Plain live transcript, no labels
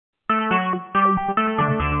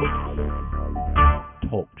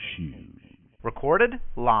Talk Shoes. Recorded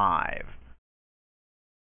live.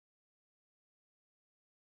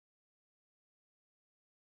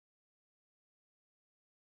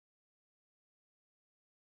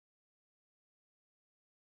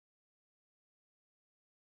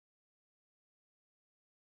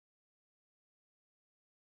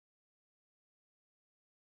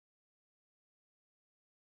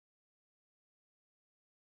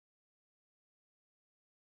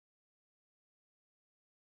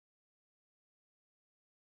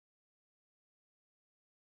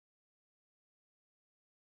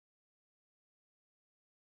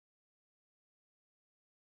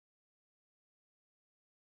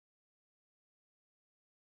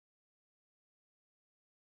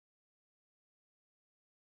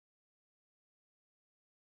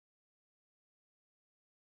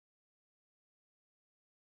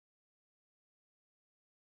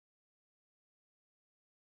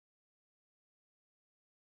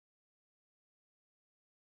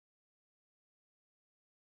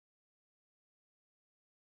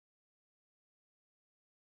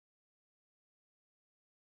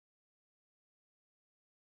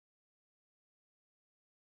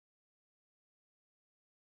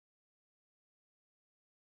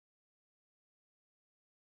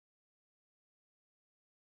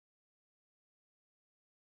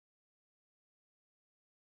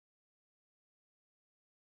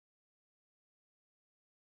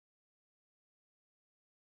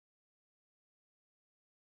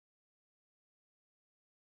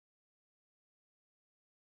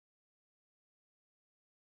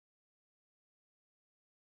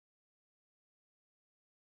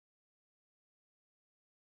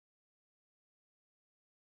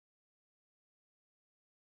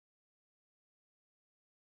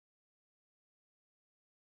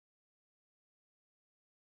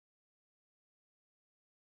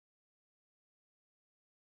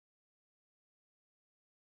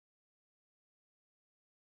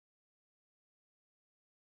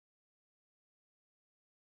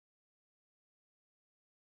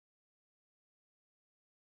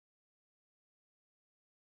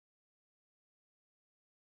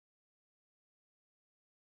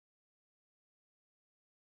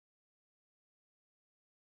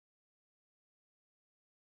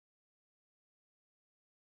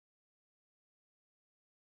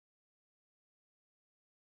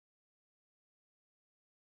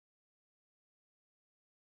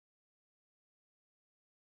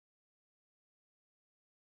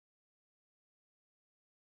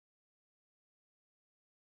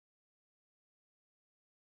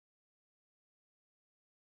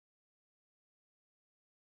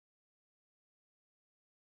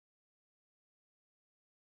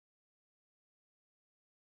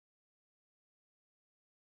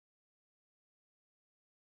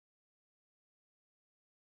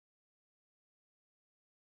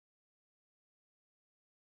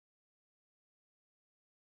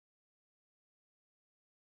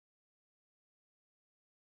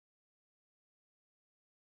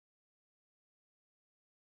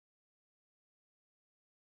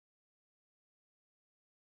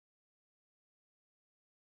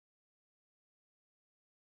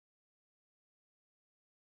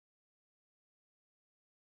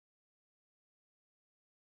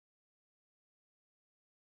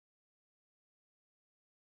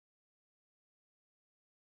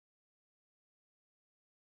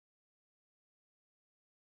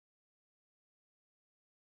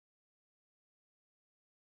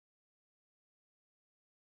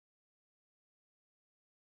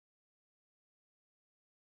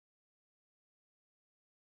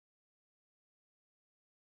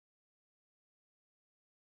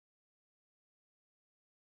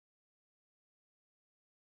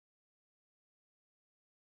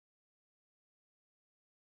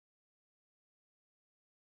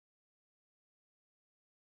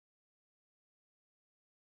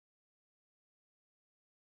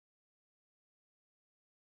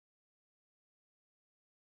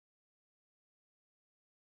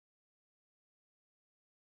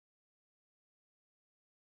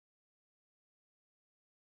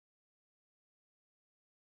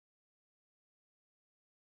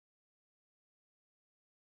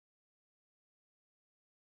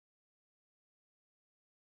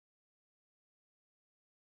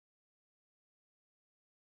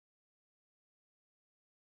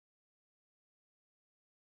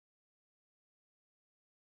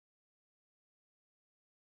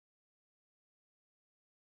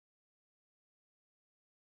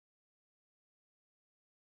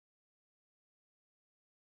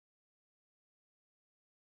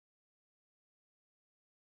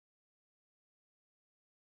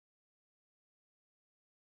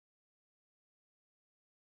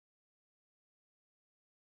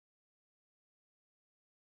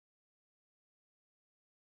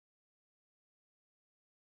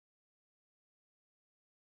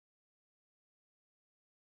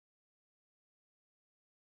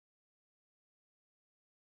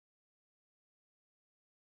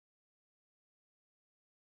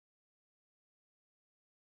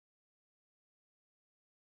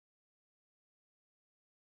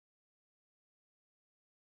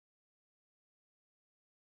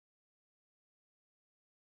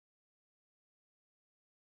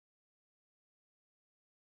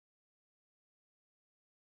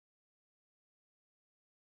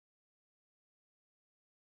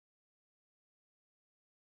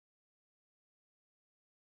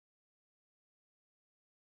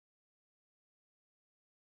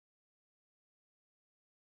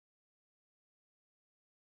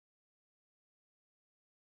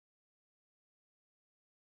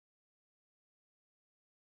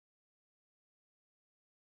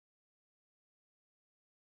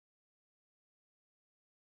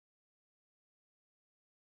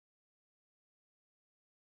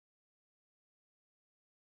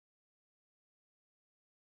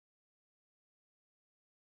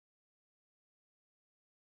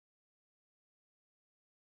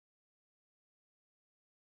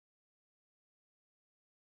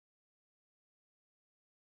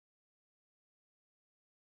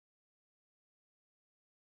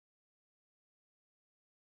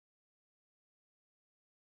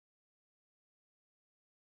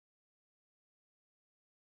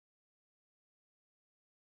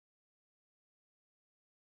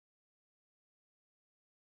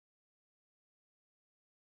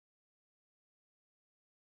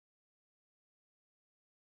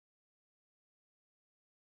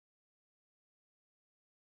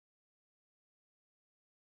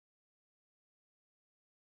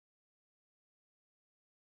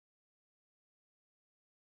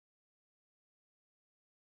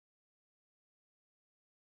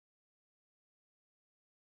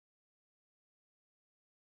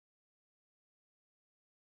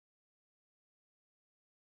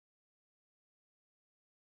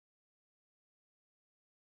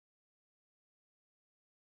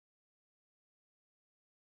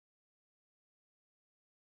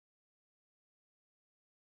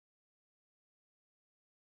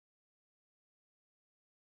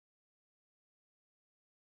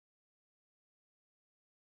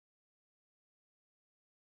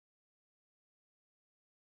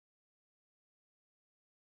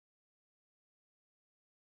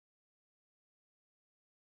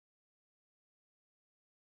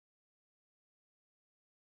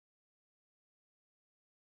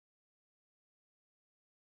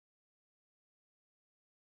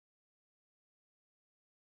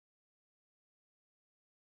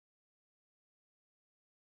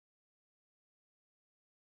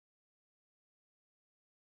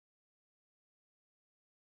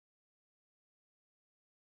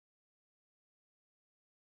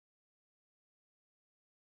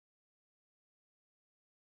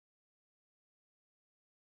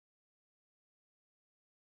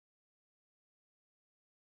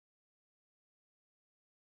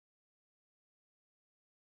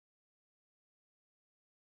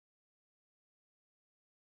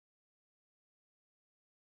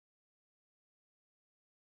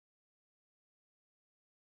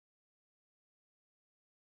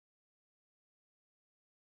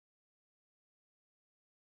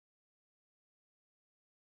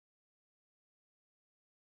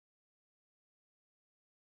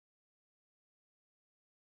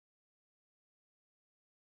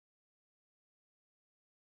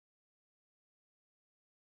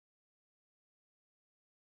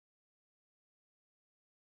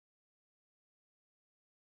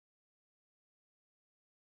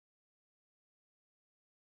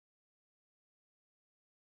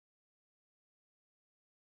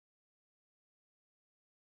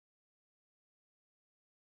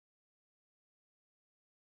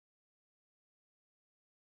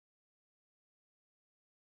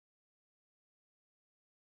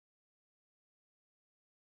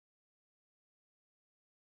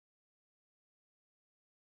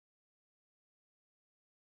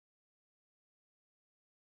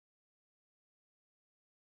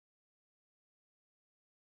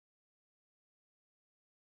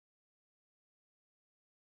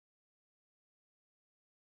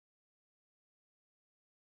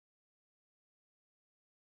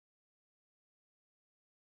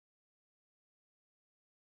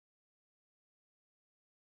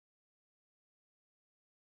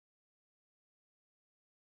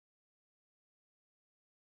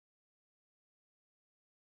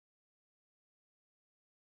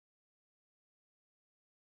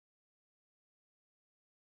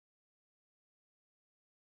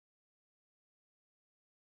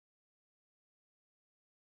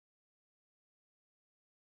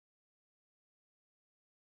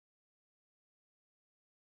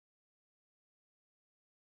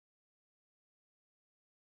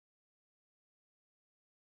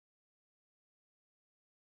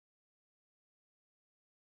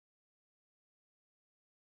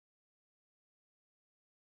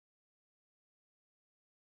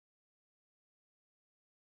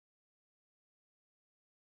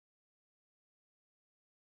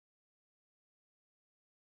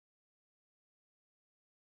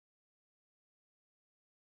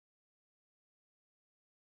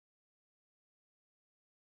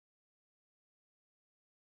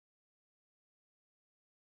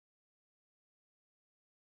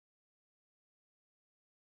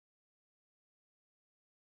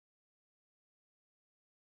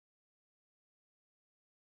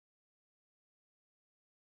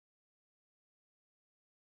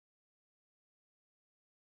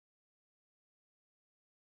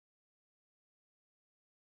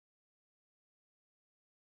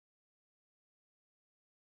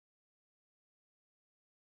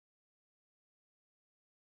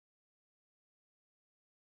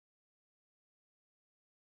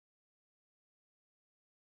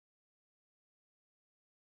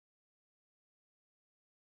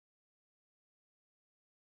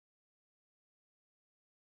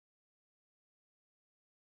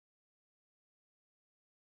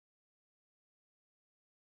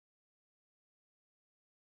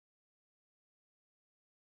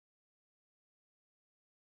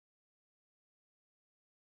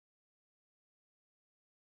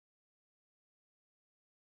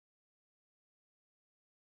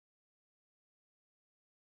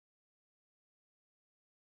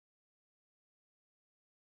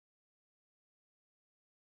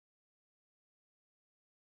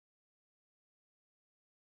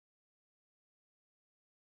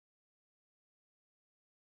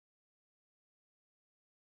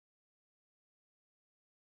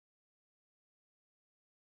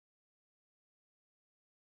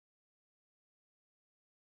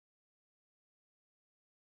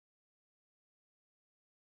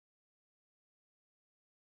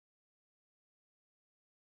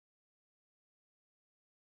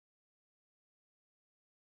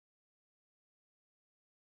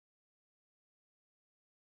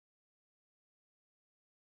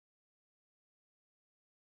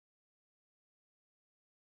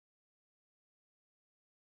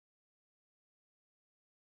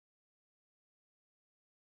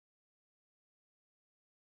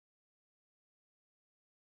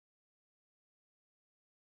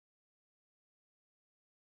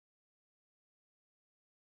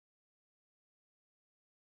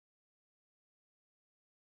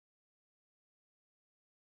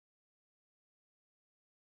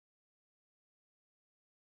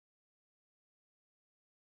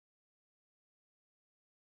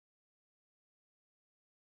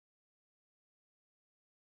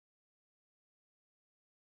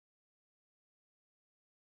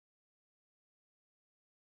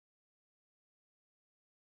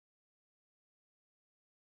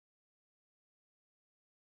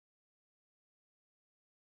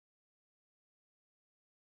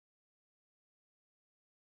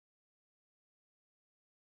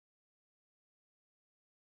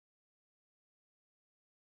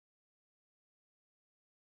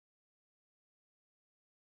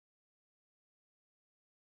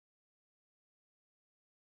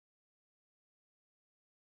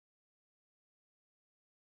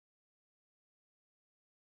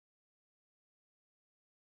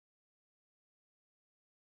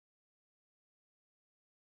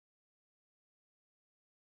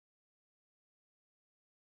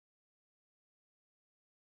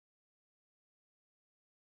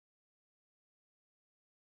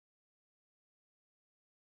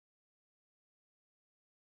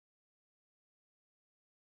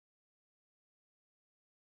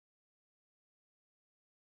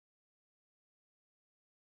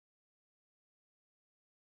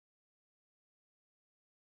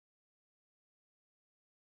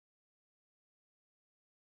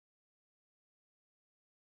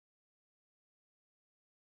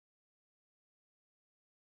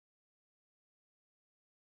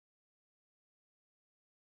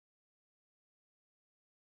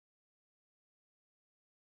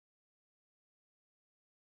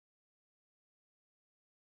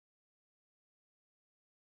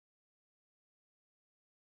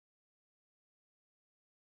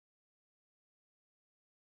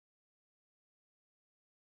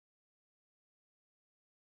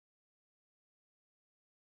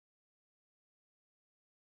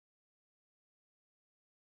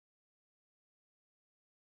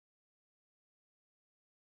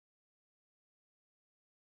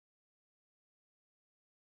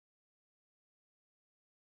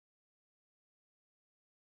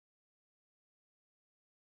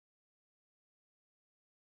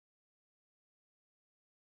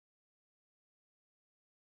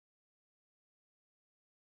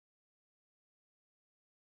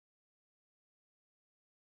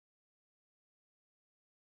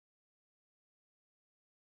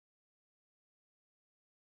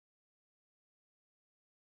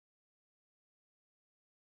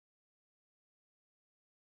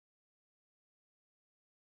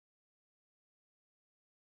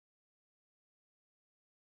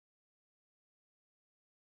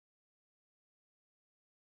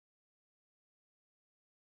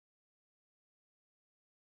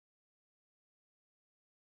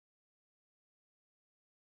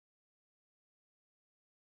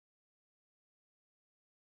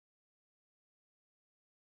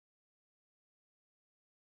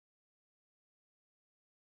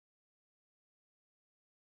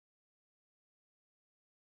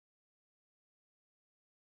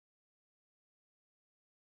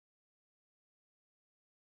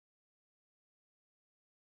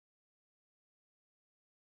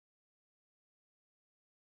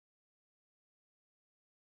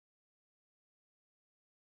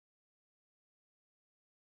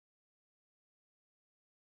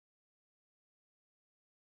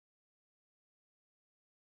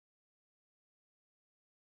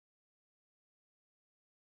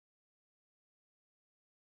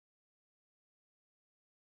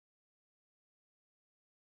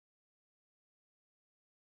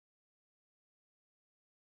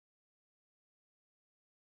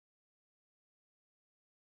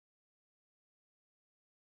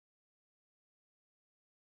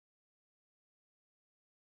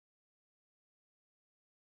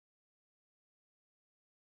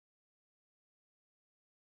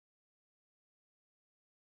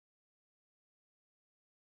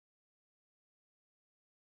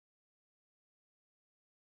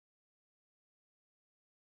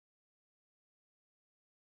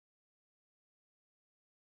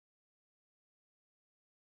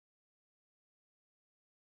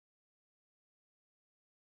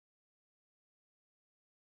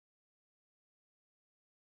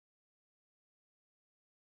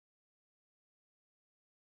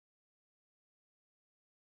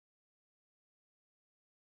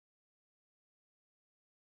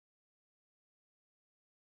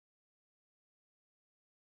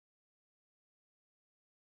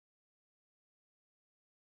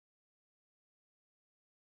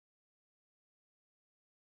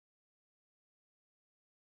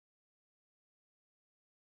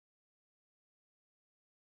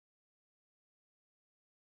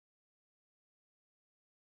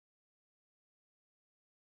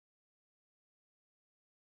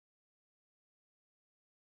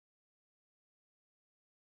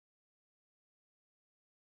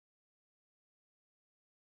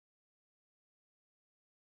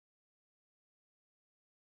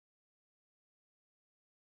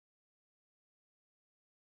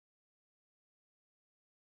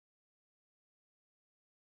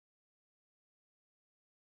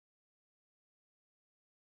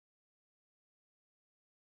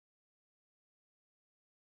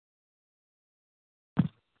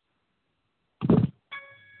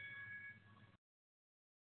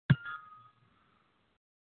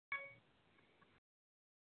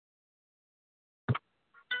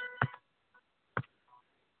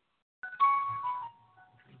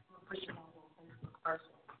 First.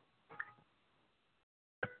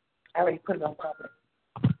 I already put it on public.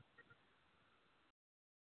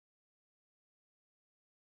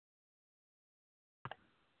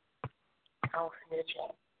 I don't see it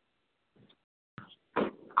yet.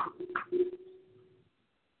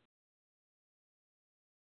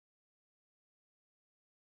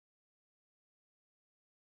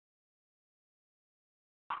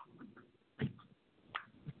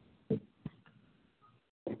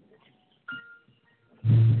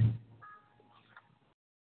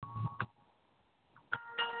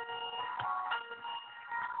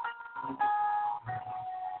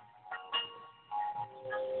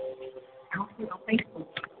 I don't see it on Facebook.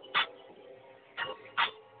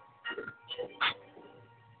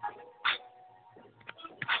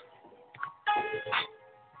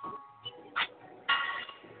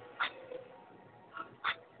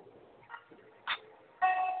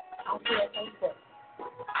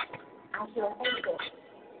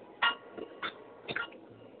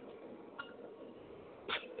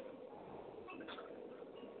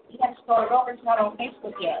 You got to start it over. It's not on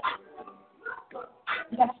Facebook yet.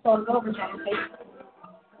 You got to start it over. It's not on Facebook.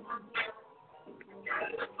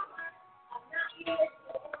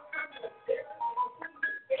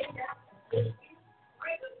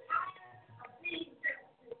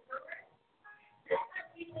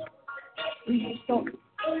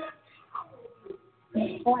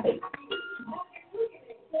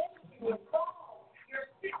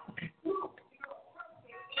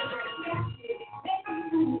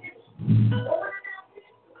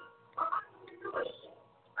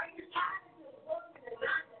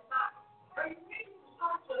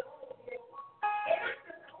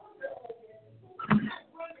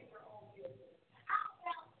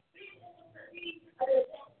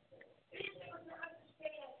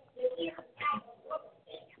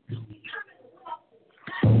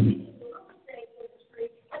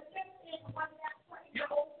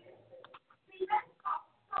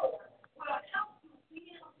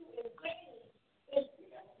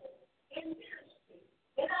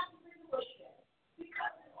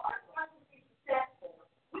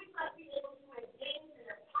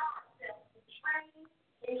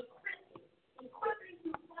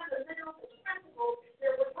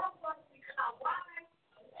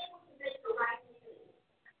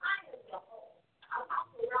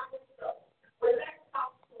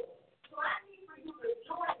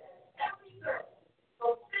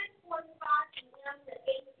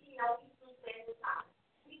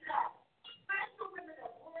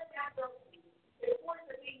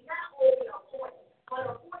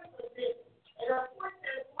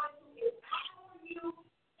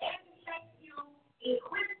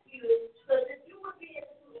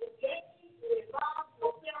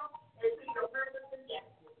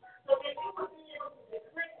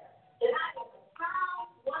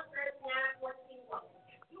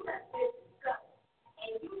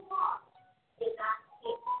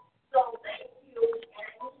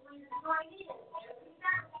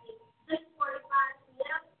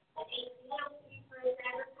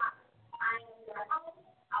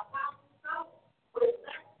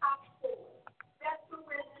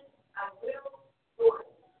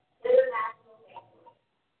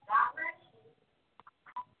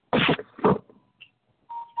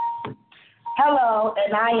 Hello,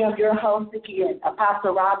 and I am your host again,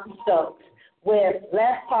 Apostle Robbie Stokes, with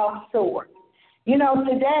Let's Talk Sword. You know,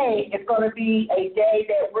 today is going to be a day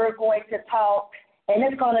that we're going to talk, and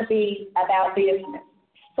it's going to be about business.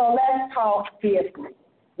 So let's talk business.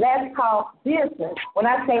 Let's talk business. When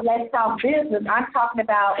I say let's talk business, I'm talking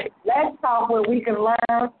about let's talk where we can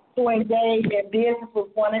learn to engage in business with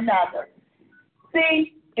one another.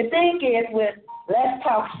 See, the thing is with Let's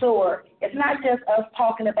Talk Sword, it's not just us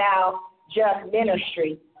talking about just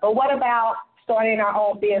ministry, but what about starting our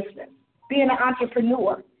own business, being an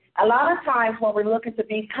entrepreneur? A lot of times when we're looking to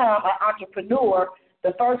become an entrepreneur,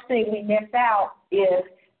 the first thing we miss out is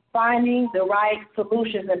finding the right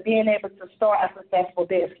solutions and being able to start a successful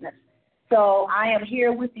business. So I am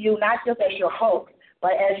here with you, not just as your host,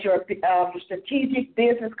 but as your strategic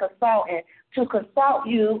business consultant to consult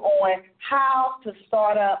you on how to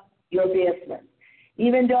start up your business.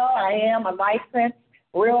 Even though I am a licensed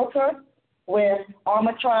realtor with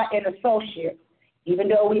Armitage and Associates, even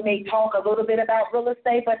though we may talk a little bit about real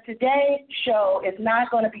estate, but today's show is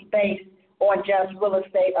not going to be based on just real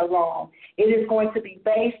estate alone. It is going to be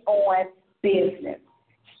based on business,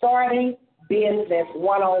 starting business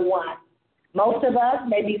one-on-one. Most of us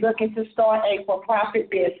may be looking to start a for-profit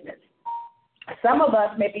business. Some of us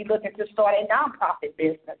may be looking to start a nonprofit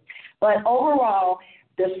business. But overall,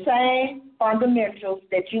 the same fundamentals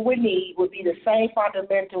that you would need would be the same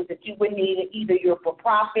fundamentals that you would need in either your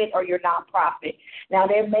for-profit or your nonprofit. Now,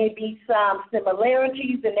 there may be some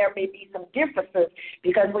similarities and there may be some differences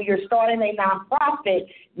because when you're starting a nonprofit,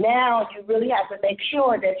 now you really have to make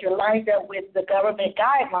sure that you're lined up with the government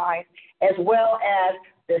guidelines as well as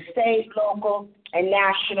the state, local, and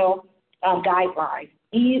national guidelines,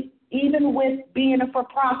 even with being a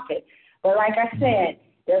for-profit. But like I said,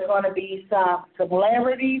 there's going to be some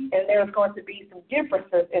similarities and there's going to be some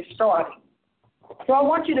differences in starting. So I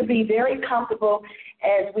want you to be very comfortable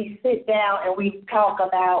as we sit down and we talk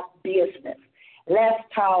about business. Let's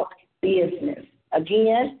talk business.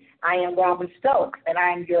 Again, I am Robin Stokes, and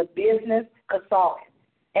I am your business consultant.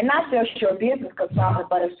 And not just your business consultant,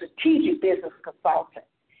 but a strategic business consultant.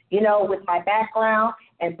 You know, with my background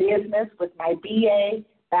in business, with my BA,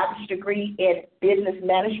 bachelor's degree in business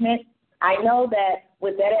management, I know that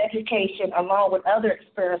with that education, along with other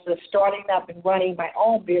experiences, starting up and running my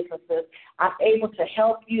own businesses, I'm able to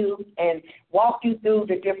help you and walk you through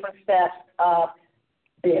the different steps of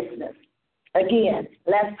business. Again,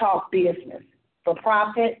 let's talk business. For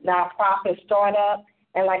profit, nonprofit, startup,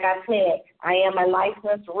 and like I said, I am a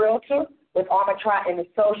licensed realtor with Armitage and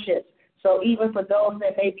Associates. So even for those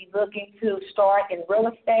that may be looking to start in real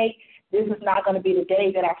estate, this is not going to be the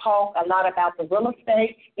day that I talk a lot about the real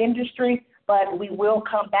estate industry, but we will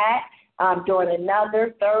come back during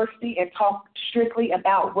another Thursday and talk strictly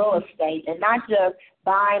about real estate and not just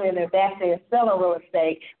buying and investing and selling real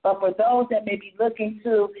estate, but for those that may be looking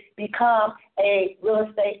to become a real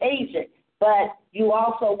estate agent. But you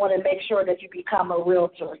also want to make sure that you become a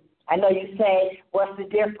realtor. I know you say, what's the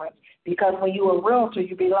difference? Because when you're a realtor,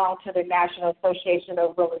 you belong to the National Association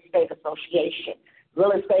of Real Estate Association.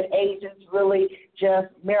 Real estate agents really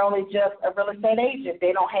merely just a real estate agent.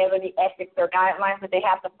 They don't have any ethics or guidelines that they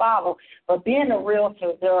have to follow. But being a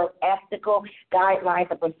realtor, there are ethical guidelines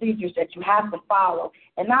and procedures that you have to follow.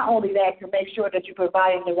 And not only that, to make sure that you're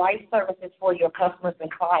providing the right services for your customers and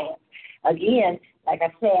clients. Again, like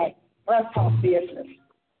I said, let's talk business.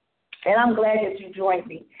 And I'm glad that you joined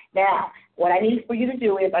me. Now, what I need for you to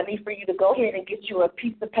do is I need for you to go ahead and get you a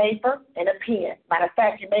piece of paper and a pen. Matter of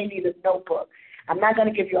fact, you may need a notebook. I'm not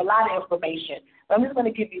going to give you a lot of information, but I'm just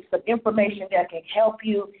going to give you some information that can help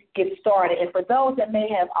you get started. And for those that may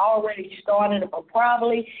have already started or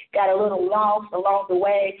probably got a little lost along the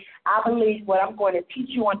way, I believe what I'm going to teach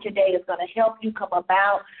you on today is going to help you come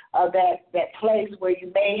about that place where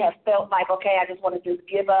you may have felt like, okay, I just want to just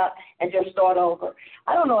give up and just start over.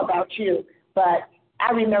 I don't know about you, but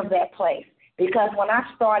I remember that place because when I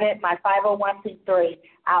started my 501c3,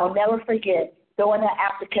 I'll never forget throwing that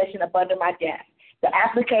application up under my desk. The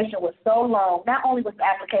application was so long. Not only was the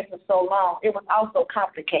application so long, it was also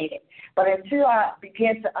complicated. But until I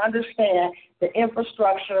began to understand the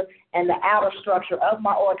infrastructure and the outer structure of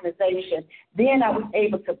my organization, then I was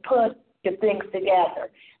able to put the things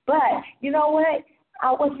together. But you know what?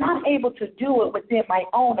 I was not able to do it within my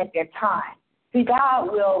own at that time. See,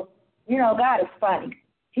 God is funny.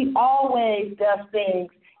 He always does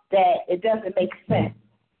things that it doesn't make sense.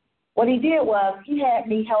 What he did was he had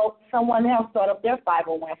me help someone else start up their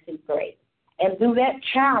 501c3. And through that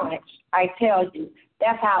challenge, I tell you,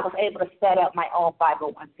 that's how I was able to set up my own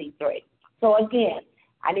 501c3. So again,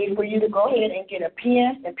 I need for you to go ahead and get a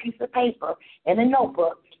pen and piece of paper and a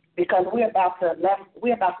notebook because we're about to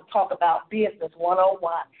talk about business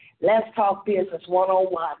 101. Let's talk business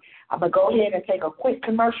 101. I'm going to go ahead and take a quick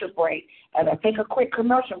commercial break. As I take a quick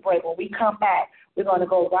commercial break, when we come back, we're going to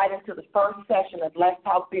go right into the first session of Let's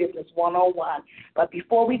Talk Business 101. But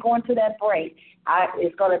before we go into that break,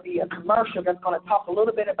 it's going to be a commercial that's going to talk a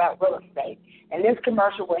little bit about real estate. And this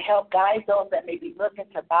commercial will help guide those that may be looking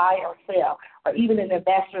to buy or sell, or even an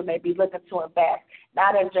investor may be looking to invest,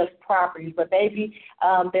 not in just properties, but maybe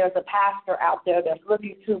there's a pastor out there that's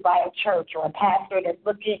looking to buy a church or a pastor that's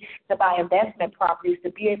looking to buy investment properties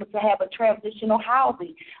to be able to have a transitional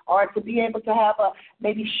housing or to be able to have a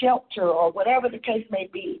maybe shelter or whatever the case may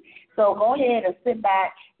be. So go ahead and sit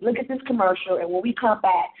back, look at this commercial, and when we come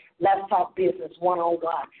back, let's talk business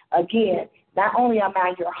 101. Again, not only am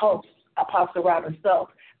I your host, Apostle Robin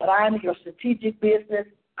Stokes, but I am your strategic business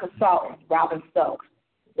consultant, Robin Stokes.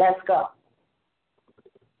 Let's go.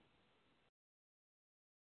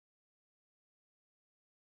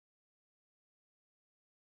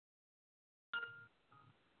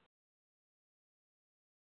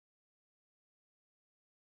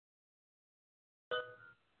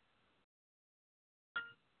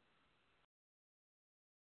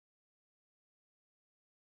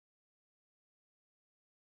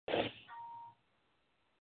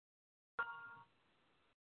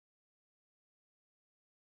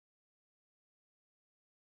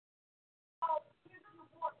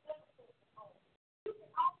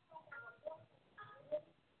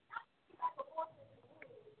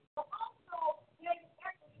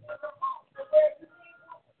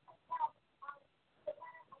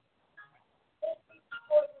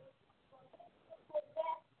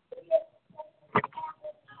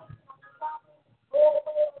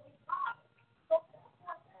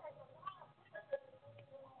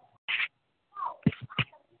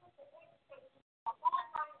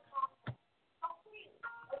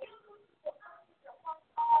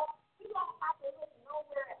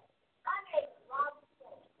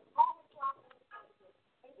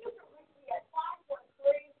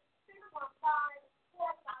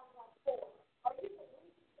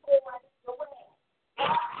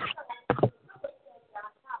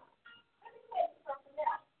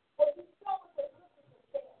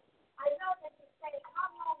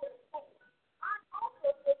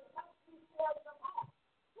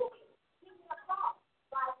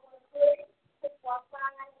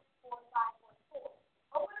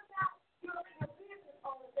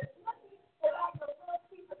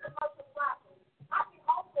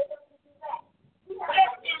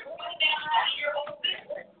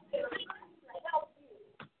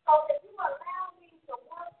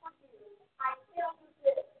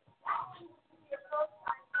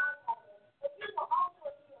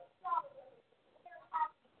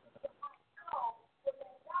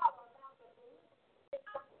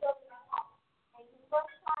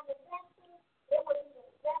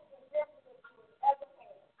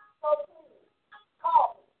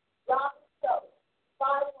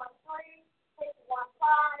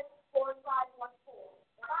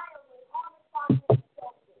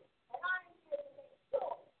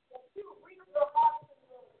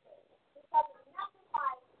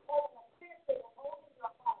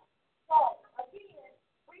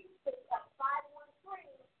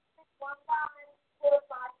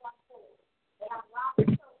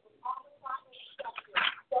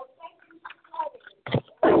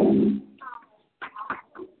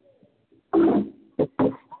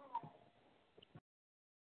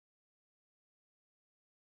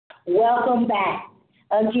 Welcome back.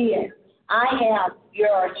 Again, I am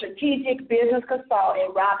your strategic business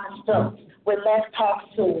consultant, Robin Stokes, with Let's Talk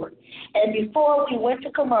Sword. And before we went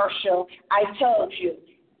to commercial, I told you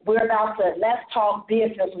we're about to Let's Talk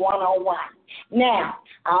Business 101. Now,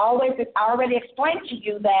 I already explained to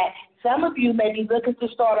you that some of you may be looking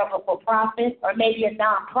to start up a for-profit or maybe a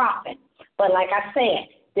nonprofit. But like I said,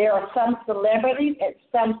 there are some celebrities and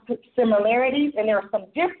some similarities, and there are some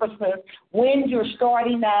differences when you're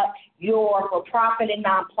starting up your for-profit and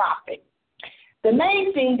nonprofit. The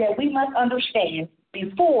main thing that we must understand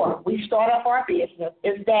before we start up our business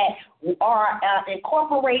is that our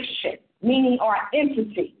incorporation, meaning our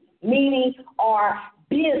entity, meaning our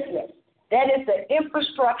business, that is the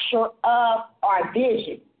infrastructure of our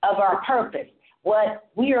vision, of our purpose, what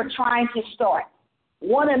we are trying to start.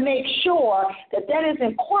 Want to make sure that that is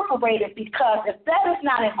incorporated, because if that is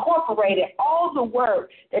not incorporated, all the work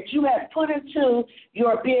that you have put into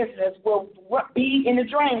your business will be in the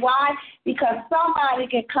drain. Why? Because somebody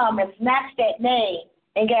can come and snatch that name,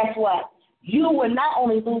 and guess what? You will not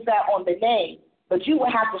only lose out on the name, but you will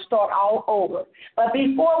have to start all over. But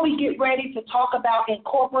before we get ready to talk about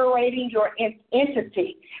incorporating your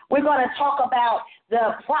entity, we're going to talk about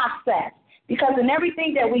the process, because in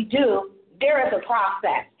everything that we do, there is a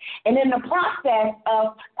process. And in the process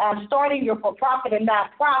of starting your for-profit and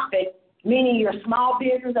nonprofit, meaning your small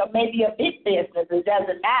business or maybe a big business, it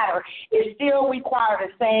doesn't matter, it still requires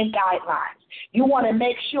the same guidelines. You want to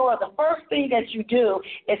make sure the first thing that you do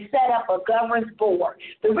is set up a governance board.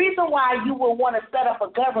 The reason why you will want to set up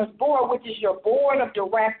a governance board, which is your board of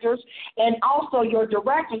directors and also your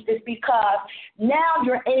directors, is because now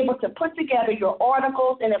you're able to put together your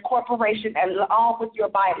articles and incorporation along with your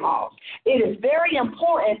bylaws. It is very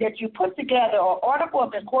important that you put together an article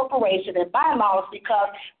of incorporation and bylaws, because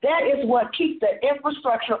that is what keeps the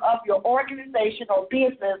infrastructure of your organization or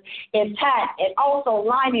business intact, and also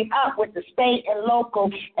lining up with the state and local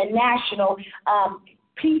and national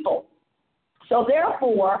people. So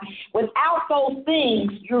therefore, without those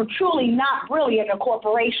things, you're truly not really an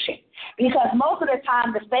incorporation, because most of the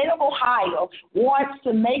time the state of Ohio wants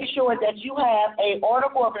to make sure that you have an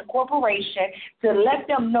article of incorporation to let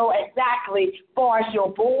them know exactly as far as your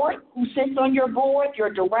board, who sits on your board, your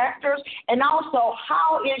directors, and also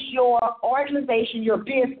how is your organization, your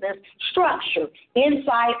business structured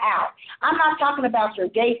inside out. I'm not talking about your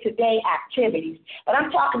day-to-day activities, but I'm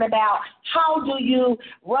talking about how do you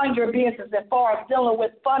run your business as far as dealing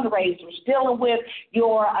with fundraisers, dealing with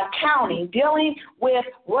your accounting, dealing with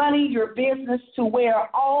running your business to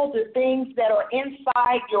where all the things that are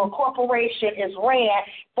inside your corporation is ran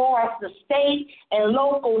for the state and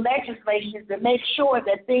local legislation to make sure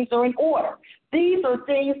that things are in order. These are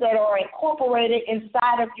things that are incorporated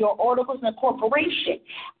inside of your articles of incorporation.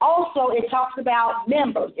 Also, it talks about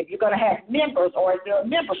members, if you're going to have members, or is there a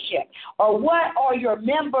membership, or what are your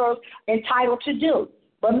members entitled to do.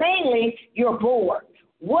 But mainly, your board.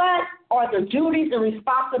 What are the duties and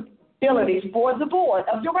responsibilities for the board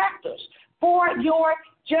of directors? For your,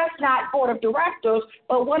 just not board of directors,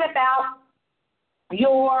 but what about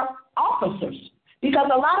your officers?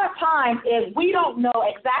 Because a lot of times, if we don't know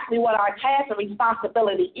exactly what our task and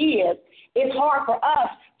responsibility is, it's hard for us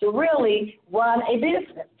to really run a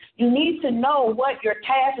business. You need to know what your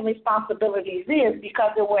tasks and responsibilities is,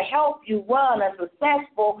 because it will help you run a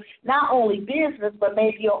successful not only business, but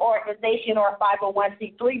maybe your organization or a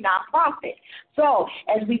 501c3 nonprofit. So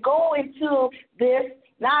as we go into this,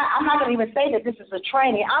 now I'm not going to even say that this is a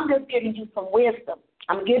training. I'm just giving you some wisdom.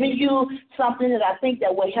 I'm giving you something that I think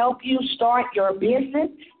that will help you start your business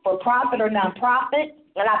for profit or nonprofit.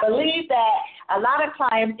 And I believe that a lot of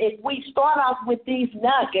times if we start off with these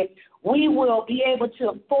nuggets, we will be able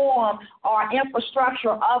to form our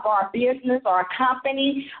infrastructure of our business, our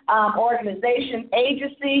company, organization,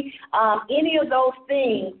 agency, any of those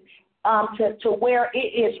things to where it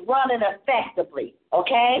is running effectively,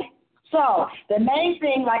 okay? So the main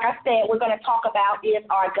thing, like I said, we're going to talk about is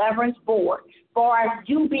our governance board, for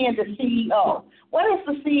you being the CEO. What is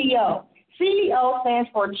the CEO? CEO stands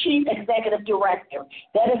for Chief Executive Director.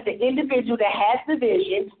 That is the individual that has the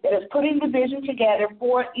vision, that is putting the vision together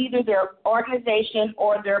for either their organization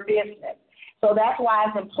or their business. So that's why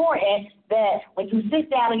it's important that when you sit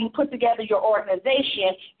down and you put together your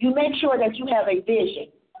organization, you make sure that you have a vision.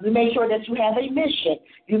 You make sure that you have a mission.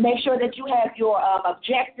 You make sure that you have your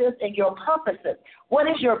objectives and your purposes. What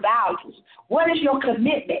is your values? What is your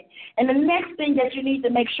commitment? And the next thing that you need to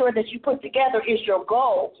make sure that you put together is your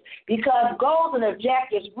goals, because goals and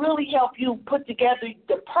objectives really help you put together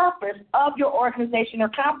the purpose of your organization or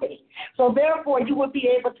company. So therefore, you will be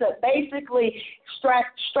able to basically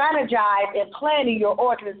strategize and plan in your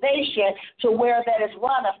organization to where that is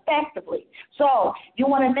run effectively. So you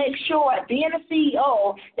want to make sure, being a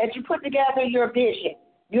CEO, that you put together your vision,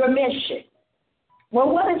 your mission. Well,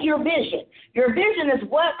 what is your vision? Your vision is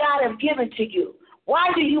what God has given to you. Why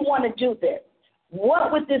do you want to do this?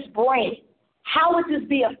 What would this bring? How would this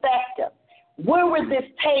be effective? Where would this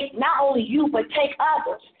take not only you, but take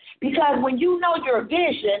others? Because when you know your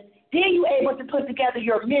vision, then you're able to put together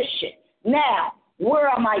your mission. Now, where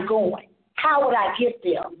am I going? How would I get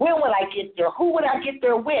there? When would I get there? Who would I get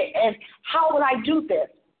there with? And how would I do this?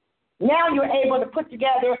 Now you're able to put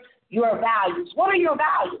together your values. What are your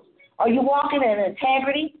values? Are you walking in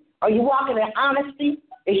integrity? Are you walking in honesty?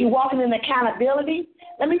 Are you walking in accountability?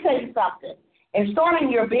 Let me tell you something. In starting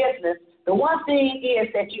your business, the one thing is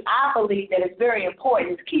that I believe that is very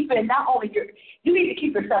important is keeping not only you need to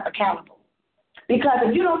keep yourself accountable. Because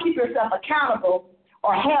if you don't keep yourself accountable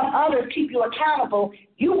or have others keep you accountable,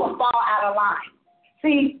 you will fall out of line.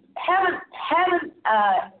 See, having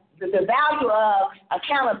the value of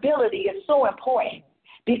accountability is so important,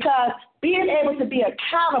 because being able to be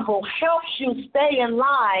accountable helps you stay in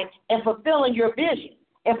line and fulfilling your vision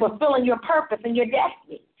and fulfilling your purpose and your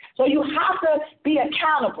destiny. So you have to be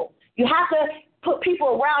accountable. You have to put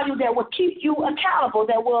people around you that will keep you accountable,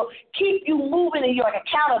 that will keep you moving in your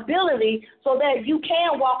accountability so that you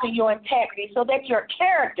can walk in your integrity, so that your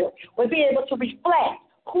character will be able to reflect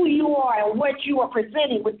who you are and what you are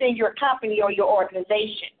presenting within your company or your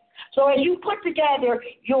organization. So as you put together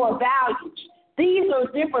your values, these are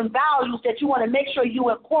different values that you want to make sure you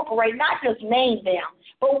incorporate, not just name them,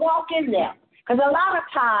 but walk in them. Because a lot of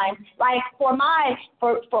times, like for my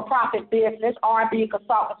for-profit business, R&B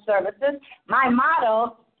Consultant Services, my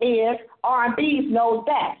motto is R&B knows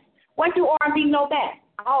best. What do R&B know best?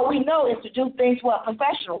 All we know is to do things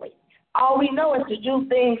professionally. All we know is to do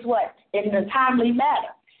things in a timely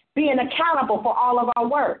manner, being accountable for all of our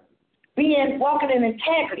work, walking in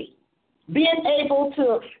integrity, being able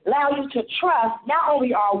to allow you to trust not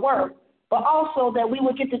only our work, but also that we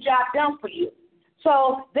will get the job done for you.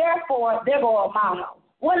 So, therefore, there goes a motto.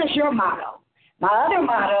 What is your motto? My other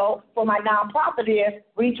motto for my nonprofit is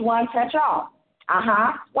reach one, touch all.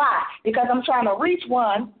 Why? Because I'm trying to reach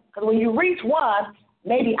one, because when you reach one,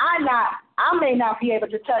 maybe I may not be able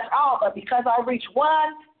to touch all, but because I reach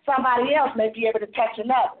one, somebody else may be able to touch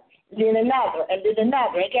another, then another, and then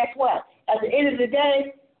another. And guess what? At the end of the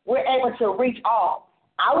day, we're able to reach all.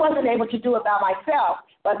 I wasn't able to do it by myself,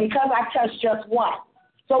 but because I touched just one.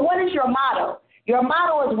 So what is your motto? Your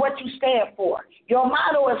motto is what you stand for. Your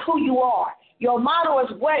motto is who you are. Your motto is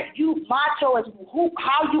how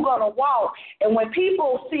you're going to walk. And when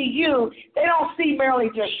people see you, they don't see merely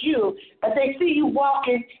just you, but they see you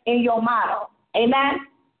walking in your motto. Amen?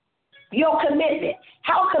 Your commitment.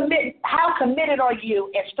 How committed are you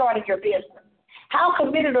in starting your business? How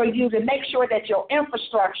committed are you to make sure that your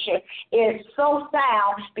infrastructure is so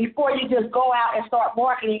sound before you just go out and start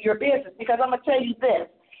marketing your business? Because I'm going to tell you this.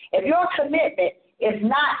 If your commitment is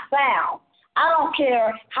not sound, I don't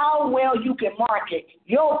care how well you can market,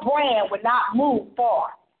 your brand would not move far.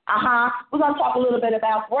 We're going to talk a little bit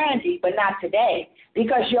about branding, but not today,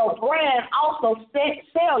 because your brand also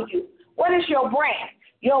sell you. What is your brand?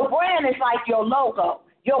 Your brand is like your logo,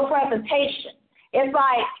 your presentation. It's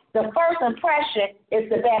like the first impression is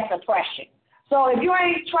the best impression. So if you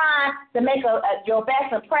ain't trying to make your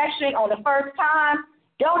best impression on the first time,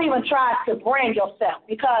 don't even try to brand yourself,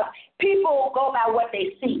 because people go by what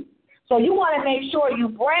they see. So you want to make sure you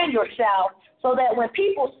brand yourself so that when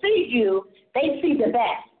people see you, they see the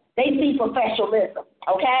best. They see professionalism,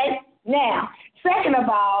 okay? Now, second of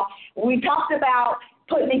all, we talked about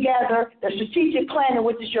putting together the strategic plan,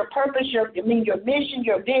 which is your purpose, your mission,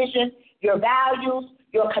 your vision, your values,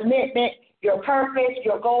 your commitment, your purpose,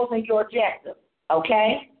 your goals, and your objectives,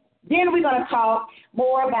 okay? Then we're going to talk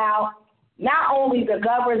more about not only the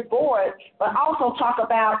governor's board, but also talk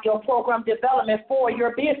about your program development for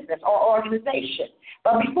your business or organization.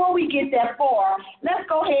 But before we get that far, let's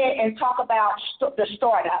go ahead and talk about the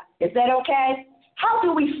startup. Is that okay? How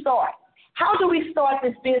do we start? How do we start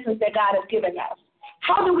this business that God has given us?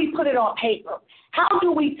 How do we put it on paper? How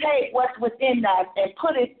do we take what's within us and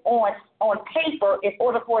put it on paper in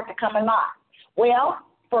order for it to come alive? Well,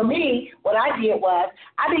 for me, what I did was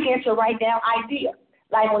I began to write down ideas.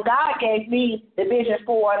 Like when God gave me the vision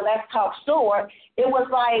for Let's Talk Sword, it was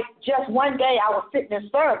like just one day I was sitting in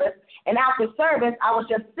service, and after service I was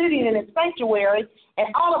just sitting in the sanctuary, and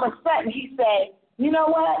all of a sudden he said, you know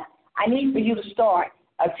what? I need for you to start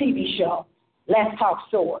a TV show, Let's Talk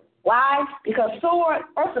Sword. Why? Because sword,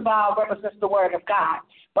 first of all, represents the word of God,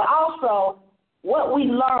 but also what we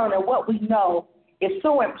learn and what we know is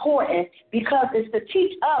so important because it's to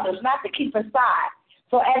teach others, not to keep inside.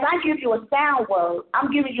 So as I give you a sound word,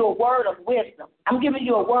 I'm giving you a word of wisdom. I'm giving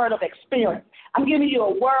you a word of experience. I'm giving you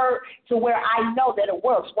a word to where I know that it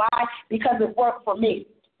works. Why? Because it worked for me.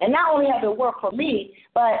 And not only has it worked for me,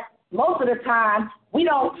 but most of the time,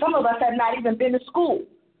 some of us have not even been to school.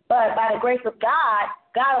 But by the grace of God,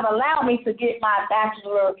 God has allowed me to get my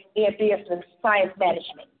bachelor in business science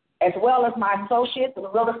management, as well as my associates in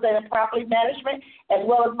real estate and property management, as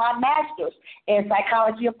well as my master's in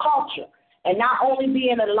psychology of culture. And not only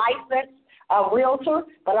being a licensed realtor,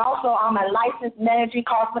 but also I'm a licensed managing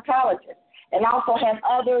cosmetologist, and also have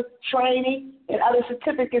other training and other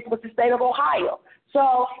certificates with the state of Ohio.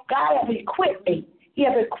 So God has equipped me. He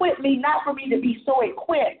has equipped me not for me to be so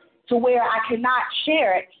equipped to where I cannot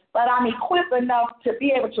share it, but I'm equipped enough to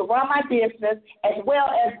be able to run my business as well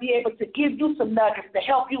as be able to give you some nuggets to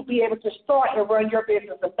help you be able to start and run your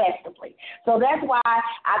business effectively. So that's why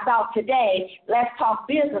I thought today, Let's Talk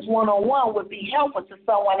Business one-on-one would be helpful to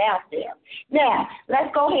someone out there. Now,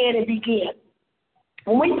 let's go ahead and begin.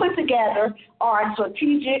 When we put together our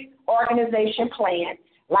strategic organization plan,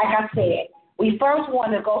 like I said, we first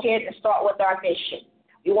want to go ahead and start with our mission.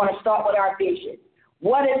 We want to start with our vision.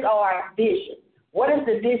 What is our vision? What is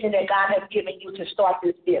the vision that God has given you to start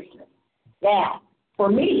this business? Now, for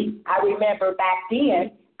me, I remember back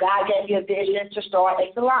then, God gave me a vision to start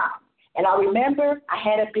a salon. And I remember I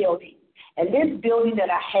had a building. And this building that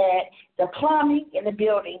I had, the plumbing in the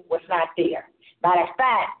building was not there. Matter of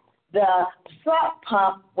fact, the sump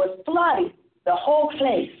pump was flooding the whole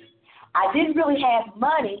place. I didn't really have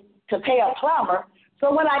money to pay a plumber. So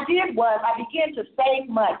what I did was I began to save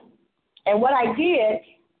money. And what I did,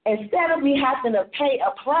 instead of me having to pay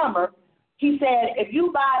a plumber, he said, if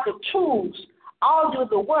you buy the tools, I'll do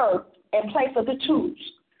the work and pay for the tools.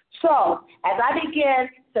 So as I began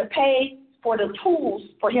to pay for the tools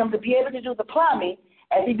for him to be able to do the plumbing,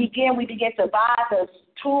 we began to buy the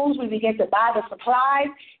tools, we began to buy the supplies.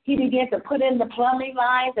 He began to put in the plumbing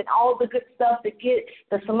lines and all the good stuff to get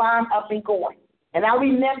the salon up and going. And I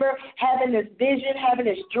remember having this vision, having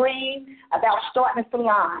this dream about starting a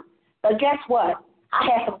salon. But guess what? I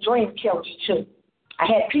had some dream killers, too. I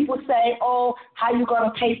had people say, oh, how you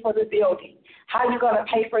going to pay for the building? How you going to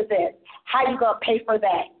pay for this? How you going to pay for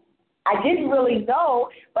that? I didn't really know,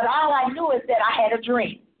 but all I knew is that I had a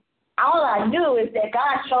dream. All I knew is that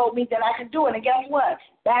God showed me that I could do it. And guess what?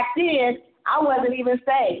 Back then, I wasn't even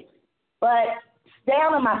saved. But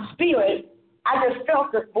down in my spirit, I just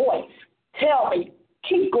felt this voice tell me,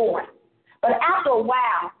 keep going. But after a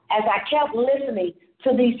while, as I kept listening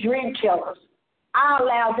to these dream killers, I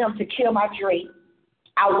allowed them to kill my dream.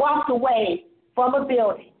 I walked away from a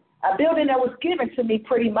building that was given to me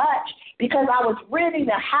pretty much because I was renting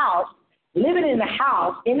a house, living in a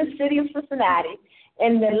house in the city of Cincinnati,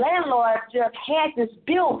 and the landlord just had this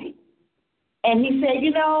building. And he said,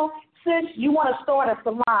 you know, since you want to start a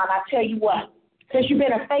salon, I tell you what, since you've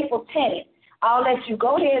been a faithful tenant, I'll let you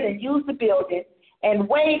go ahead and use the building and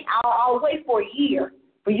wait. I'll wait for a year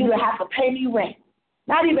for you to have to pay me rent.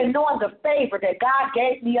 Not even knowing the favor that God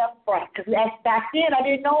gave me up front. Because back then I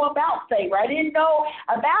didn't know about favor. I didn't know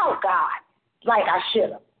about God like I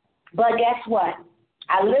should have. But guess what?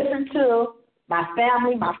 I listened to my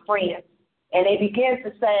family, my friends, and they began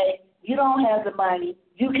to say, you don't have the money.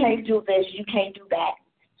 You can't do this. You can't do that.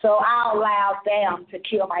 So I allowed them to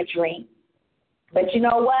kill my dream. But you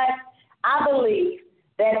know what? I believe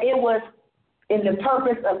that it was in the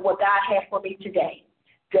purpose of what God had for me today,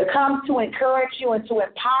 to come to encourage you and to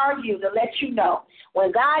empower you, to let you know,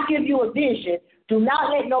 when God gives you a vision, do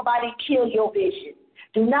not let nobody kill your vision.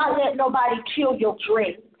 Do not let nobody kill your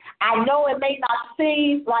dream. I know it may not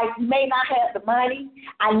seem like you may not have the money.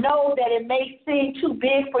 I know that it may seem too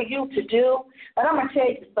big for you to do, but I'm going to tell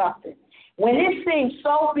you something. When it seems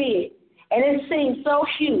so big and it seems so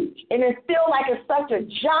huge and it feels like it's such a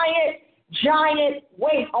giant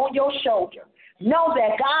weight on your shoulder, know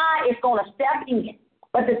that God is going to step in.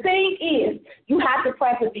 But the thing is, you have to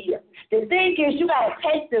persevere. The thing is, you got to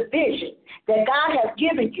take the vision that God has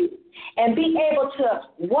given you and be able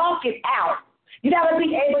to walk it out. You got to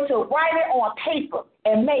be able to write it on paper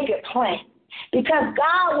and make it plain, because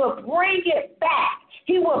God will bring it back.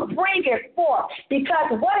 He will bring it forth, because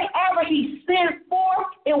whatever he sends forth,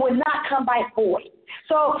 it will not come by void.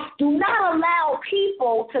 So do not allow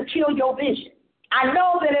people to kill your vision. I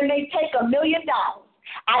know that it may take $1 million.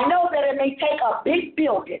 I know that it may take a big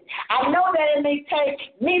building. I know that it may take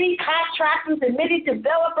many contractors and many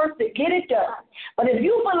developers to get it done. But if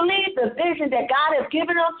you believe the vision that God has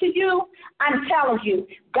given unto you, I'm telling you,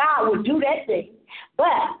 God will do that thing.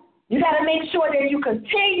 But you got to make sure that you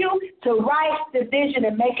continue to write the vision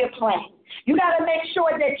and make it plain. You got to make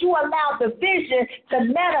sure that you allow the vision to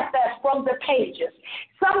manifest from the pages.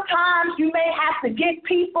 Sometimes you may have to get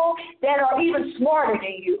people that are even smarter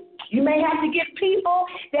than you. You may have to get people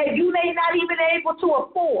that you may not even be able to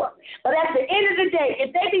afford. But at the end of the day,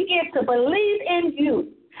 if they begin to believe in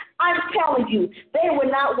you, I'm telling you, they will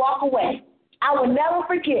not walk away. I will never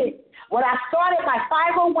forget when I started my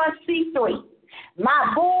 501c3,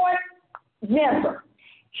 my board member,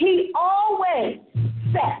 he always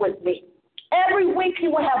sat with me. Every week he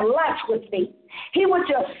would have lunch with me. He would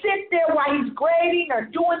just sit there while he's grading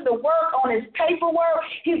or doing the work on his paperwork.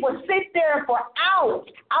 He would sit there for hours.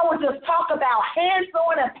 I would just talk about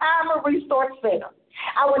hands-on empowerment resource center.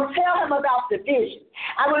 I would tell him about the vision.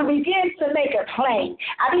 I would begin to make a claim.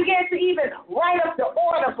 I began to even write up the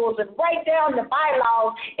articles and write down the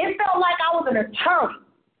bylaws. It felt like I was an attorney.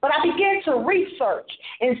 But I began to research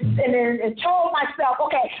and told myself,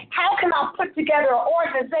 okay, how can I put together an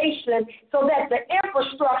organization so that the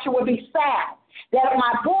infrastructure would be sound, that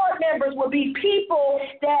my board members would be people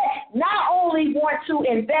that not only want to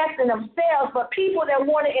invest in themselves, but people that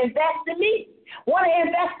want to invest in me, want to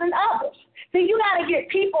invest in others. See, you got to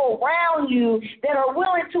get people around you that are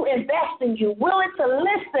willing to invest in you, willing to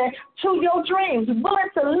listen to your dreams,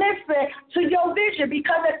 willing to listen to your vision,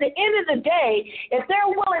 because at the end of the day, if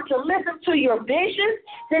they're willing to listen to your vision,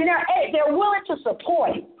 then they're willing to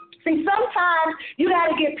support it. See, sometimes you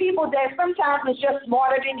got to get people that sometimes is just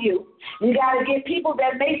smarter than you. You got to get people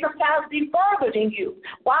that may sometimes be further than you.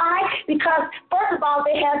 Why? Because, first of all,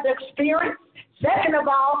 they have the experience. Second of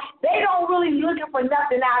all, they don't really looking for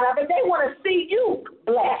nothing out of it. They want to see you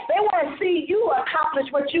blessed. They want to see you accomplish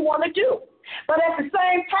what you want to do. But at the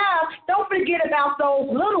same time, don't forget about those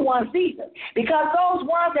little ones either, because those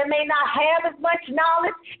ones that may not have as much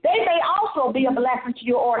knowledge, they may also be a blessing to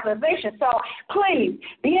your organization. So please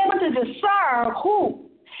be able to discern who.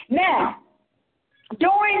 Now,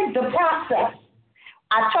 during the process,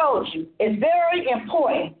 I told you, it's very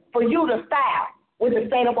important for you to file with the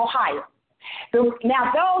state of Ohio.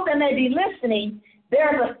 Now, those that may be listening,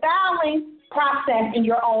 there's a filing process in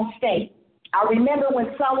your own state. I remember when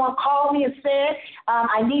someone called me and said,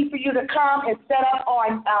 I need for you to come and set up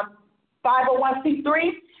on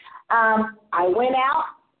 501c3. I went out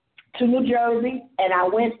to New Jersey, and I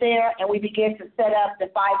went there, and we began to set up the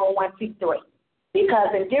 501c3. Because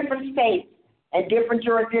in different states and different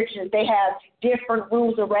jurisdictions, they have different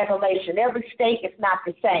rules and regulations. Every state is not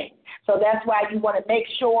the same. So that's why you want to make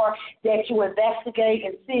sure that you investigate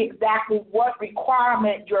and see exactly what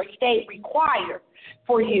requirement your state requires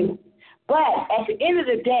for you. But at the end of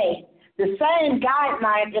the day, the same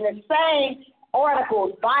guidelines and the same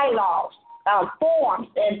articles, bylaws, forms,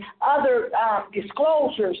 and other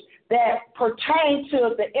disclosures that pertain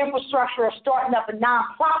to the infrastructure of starting up a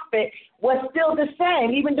nonprofit was still the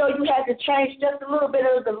same, even though you had to change just a little bit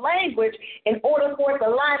of the language in order for it to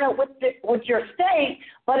line up with your state,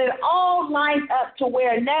 but it all lines up to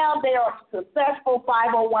where now they are successful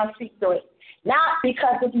 501c3. Not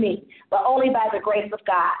because of me, but only by the grace of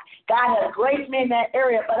God. God has graced me in that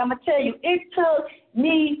area, but I'm going to tell you, it took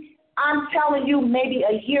me, I'm telling you, maybe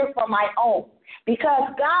a year for my own.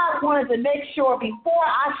 Because God wanted to make sure before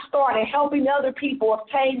I started helping other people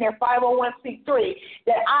obtain their 501c3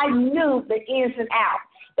 that I knew the ins and outs,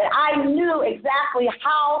 that I knew exactly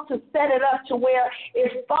how to set it up to where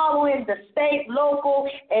it's following the state, local,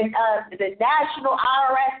 and the national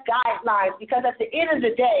IRS guidelines. Because at the end of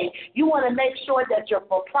the day, you want to make sure that your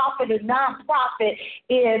for-profit and nonprofit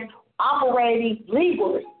is operating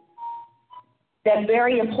legally. That's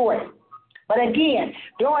very important. But again,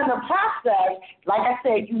 during the process, like I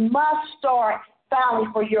said, you must start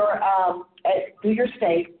filing for your through your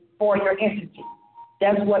state for your entity.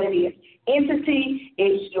 That's what it is. Entity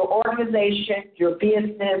is your organization, your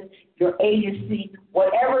business, your agency,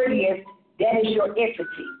 whatever it is, that is your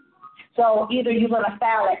entity. So either you're going to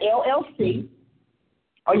file an LLC,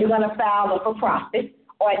 or you're going to file a for-profit,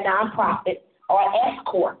 or a nonprofit, or an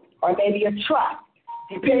S-corp, or maybe a trust.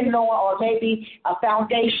 Depending on, or maybe a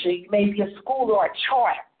foundation, maybe a school or a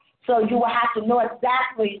charter. So you will have to know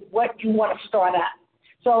exactly what you want to start up.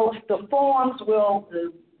 So the forms will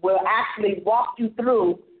actually walk you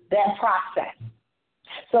through that process.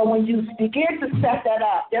 So when you begin to set that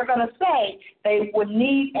up, they're going to say they would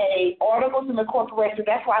need a articles of incorporation.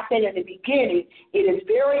 That's why I said in the beginning, it is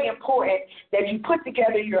very important that you put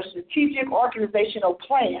together your strategic organizational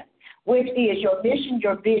plan, which is your mission,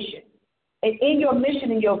 your vision. And in your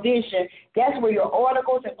mission and your vision, that's where your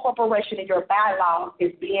articles of incorporation and your bylaws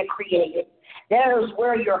is being created. That is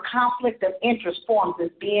where your conflict of interest forms is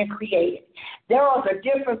being created. There are the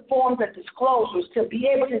different forms of disclosures to be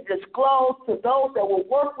able to disclose to those that will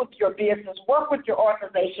work with your business, work with your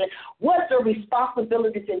organization, what their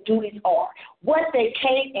responsibilities and duties are, what they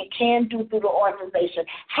can do through the organization,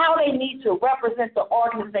 how they need to represent the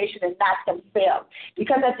organization and not themselves.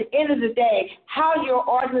 Because at the end of the day, how your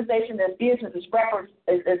organization and business is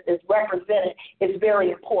represented is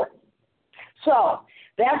very important. So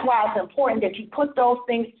that's why it's important that you put those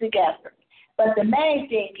things together. But the main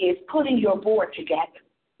thing is putting your board together.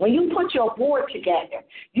 When you put your board together,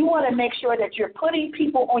 you want to make sure that you're putting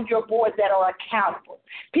people on your board that are accountable.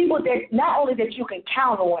 People that not only that you can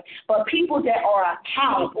count on, but people that are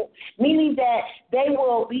accountable, meaning that they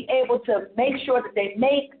will be able to make sure that they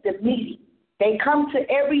make the meeting. They come to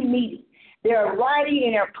every meeting. They're writing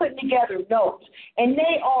and they're putting together notes, and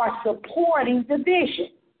they are supporting the vision.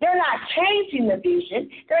 They're not changing the vision.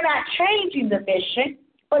 They're not changing the mission,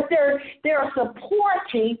 but they're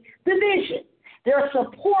supporting the vision. They're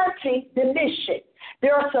supporting the mission.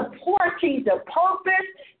 They're supporting the purpose,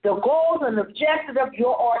 the goals, and objectives of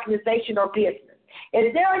your organization or business.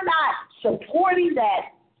 If they're not supporting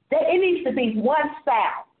that, then it needs to be one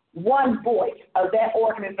sound, one voice of that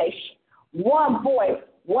organization, one voice,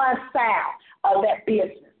 one sound of that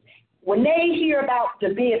business. When they hear about the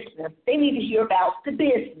business, they need to hear about the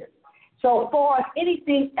business. So far as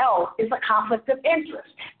anything else, it's a conflict of interest.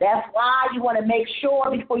 That's why you want to make sure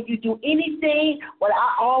before you do anything, what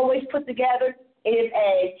I always put together is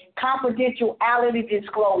a confidentiality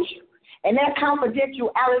disclosure. And that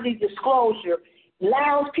confidentiality disclosure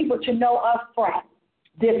allows people to know up front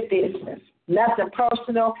this business. Nothing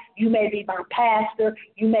personal. You may be my pastor.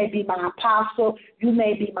 You may be my apostle. You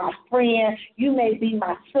may be my friend. You may be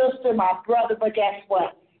my sister, my brother. But guess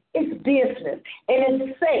what? It's business, and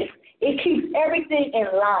it's safe. It keeps everything in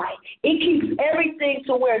line. It keeps everything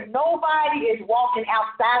to where nobody is walking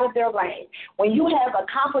outside of their lane. When you have a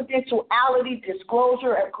confidentiality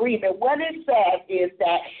disclosure agreement, what it says is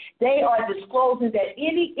that they are disclosing that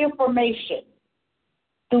any information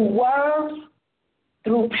through words,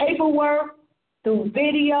 through paperwork, through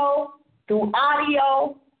video, through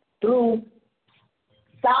audio, through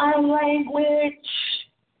sign language,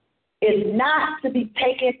 is not to be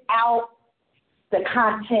taken out the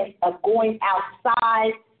content of going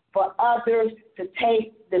outside for others to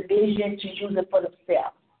take the vision to use it for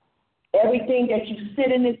themselves. Everything that you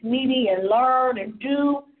sit in this meeting and learn and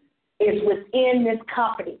do is within this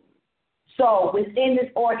company. So within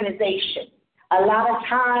this organization. A lot of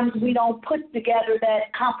times we don't put together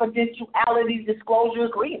that confidentiality disclosure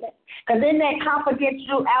agreement. Because in that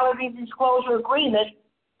confidentiality disclosure agreement,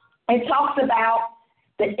 it talks about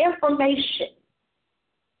the information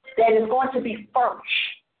that is going to be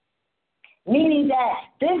furnished, meaning that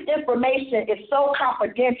this information is so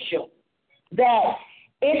confidential that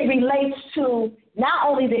it relates to not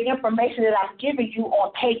only the information that I'm giving you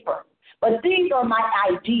on paper, but these are my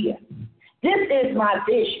ideas. This is my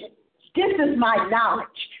vision. This is my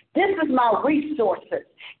knowledge. This is my resources.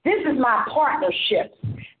 This is my partnerships.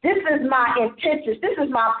 This is my intentions. This is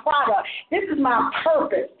my product. This is my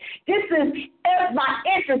purpose. This is my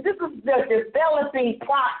interest. This is the developing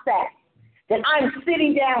process that I'm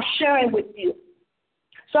sitting down sharing with you.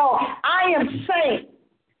 So I am saying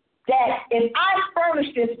that if I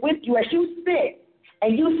furnish this with you as you sit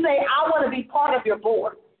and you say, I want to be part of your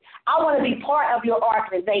board. I want to be part of your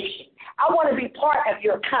organization. I want to be part of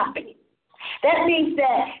your company. That means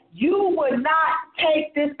that you would not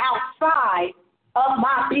take this outside of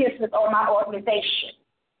my business or my organization.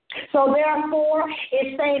 So therefore,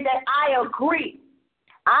 it's saying that I agree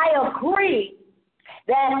that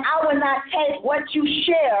I will not take what you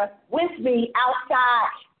share with me outside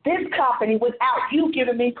this company without you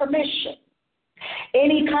giving me permission.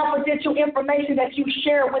 Any confidential information that you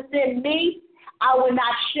share within me, I will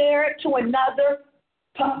not share it to another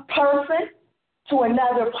person, to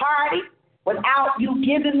another party, without you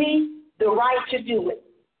giving me the right to do it.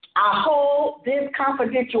 I hold this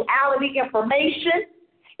confidentiality information.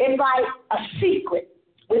 It's like a secret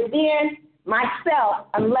within myself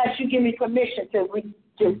unless you give me permission to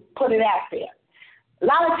put it out there. A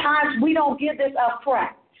lot of times we don't give this up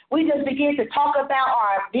front. We just begin to talk about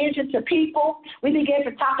our vision to people. We begin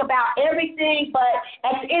to talk about everything, but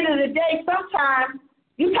at the end of the day, sometimes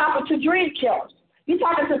you're talking to dream killers. You're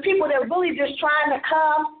talking to people that are really just trying to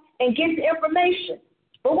come and get the information.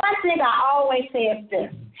 But one thing I always say is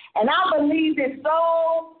this, and I believe this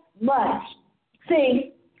so much.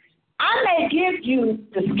 See, I may give you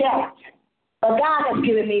the skeleton, but God has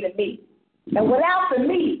given me the meat. And without the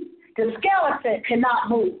meat, the skeleton cannot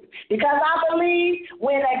move. Because I believe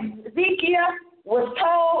when Ezekiel was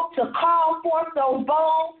told to call forth those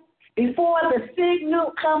bones before the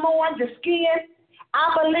signal come on the skin,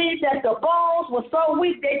 I believe that the bones were so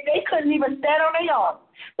weak that they couldn't even stand on their own.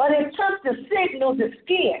 But it took the signal, the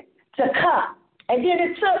skin, to come. And then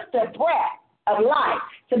it took the breath of life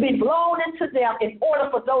to be blown into them in order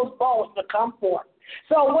for those bones to come forth.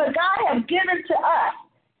 So what God has given to us,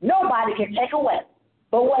 nobody can take away.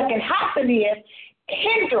 But what can happen is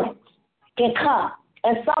hindrance can come.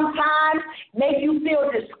 And sometimes make you feel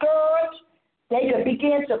discouraged. They could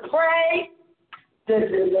begin to pray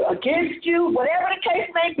against you, whatever the case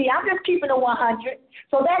may be. I'm just keeping it 100.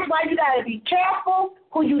 So that's why you got to be careful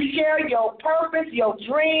who you share your purpose, your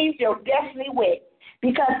dreams, your destiny with.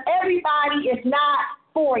 Because everybody is not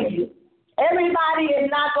for you. Everybody is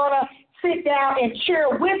not going to sit down and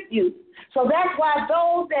cheer with you. So that's why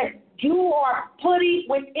those that you are putting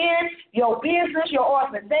within your business, your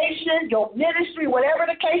organization, your ministry, whatever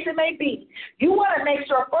the case it may be, you want to make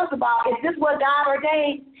sure, first of all, is this what God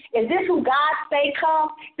ordained? Is this who God say come?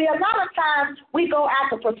 See, a lot of times we go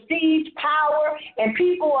after prestige, power, and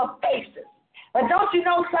people of faces. But don't you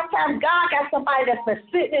know sometimes God got somebody that's been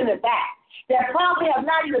sitting in the back that probably have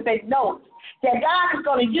not even been noticed, that God is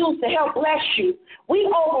going to use to help bless you. We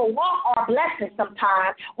overwalk our blessings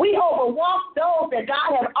sometimes. We overwalk those that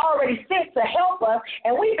God has already sent to help us,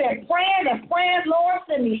 and we've been praying and praying, Lord,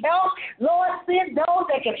 send me help. Lord, send those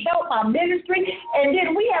that can help my ministry. And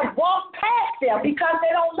then we have walked past them because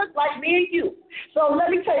they don't look like me and you. So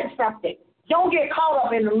let me tell you something. Don't get caught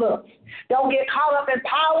up in the looks. Don't get caught up in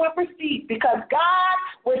power and prestige, because God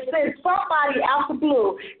will send somebody out the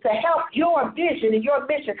blue to help your vision and your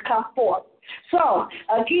mission come forth. So,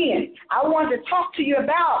 again, I wanted to talk to you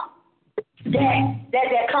about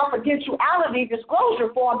that confidentiality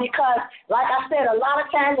disclosure form, because, like I said, a lot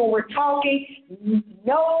of times when we're talking,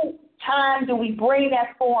 no time do we bring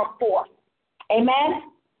that form forth.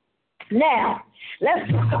 Amen? Now,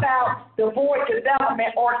 let's talk about the board development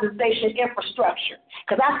organization infrastructure.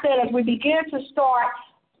 Because I said as we begin to start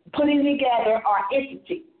putting together our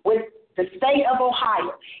entity with the state of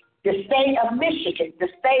Ohio, the state of Michigan, the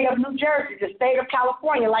state of New Jersey, the state of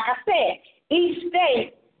California, like I said, each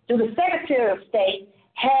state, through the Secretary of State,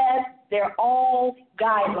 has their own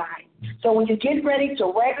guidelines. So when you get ready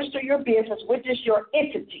to register your business, which is your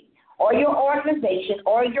entity or your organization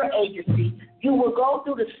or your agency, you will go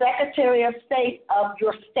through the Secretary of State of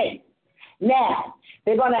your state. Now,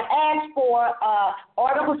 they're going to ask for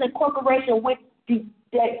articles of incorporation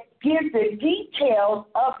that gives the details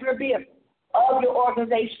of your business, of your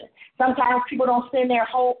organization. Sometimes people don't send their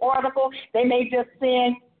whole article. They may just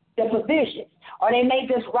send the provisions, or they may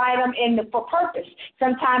just write them for purpose.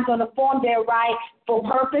 Sometimes on the form they write for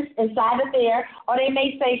purpose inside of there, or they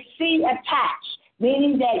may say see attached,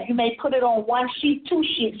 meaning that you may put it on one sheet, two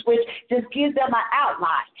sheets, which just gives them an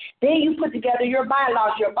outline. Then you put together your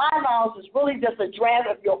bylaws. Your bylaws is really just a draft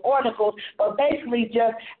of your articles, but basically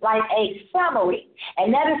just like a summary.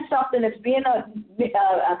 And that is something that's being a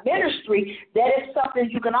ministry, that is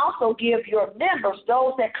something you can also give your members,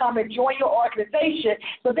 those that come and join your organization,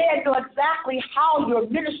 so they know exactly how your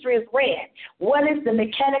ministry is ran. What is the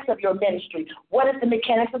mechanics of your ministry? What is the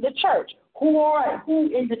mechanics of the church?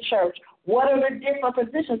 Who in the church? What are the different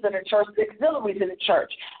positions in the church, the auxiliaries in the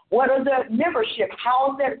church? What are the membership?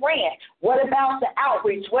 How is that ran? What about the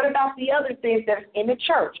outreach? What about the other things that's in the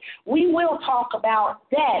church? We will talk about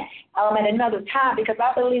that at another time, because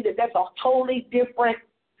I believe that that's a totally different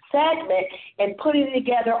segment in putting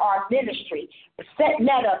together our ministry, setting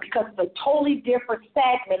that up, because it's a totally different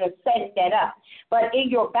segment of setting that up. But in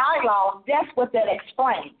your bylaws, that's what that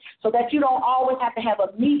explains, so that you don't always have to have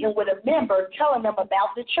a meeting with a member telling them about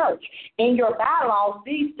the church. In your bylaws,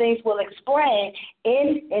 these things will explain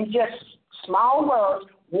in just small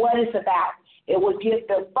words what it's about. It will give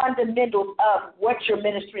the fundamentals of what your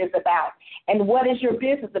ministry is about and what is your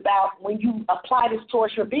business about when you apply this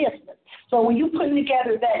towards your business. So when you're putting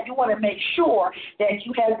together that, you want to make sure that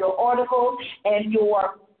you have your articles and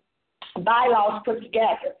your bylaws put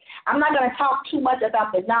together. I'm not going to talk too much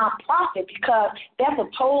about the nonprofit, because that's a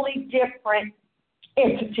totally different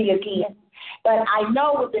entity again. But I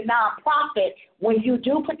know with the nonprofit, when you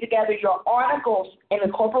do put together your articles and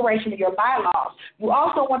incorporation of your bylaws, you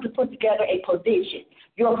also want to put together a provision.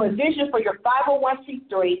 Your provision for your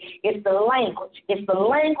 501c3 is the language. It's the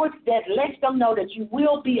language that lets them know that you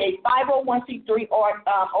will be a 501c3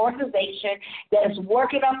 organization that is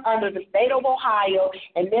working up under the state of Ohio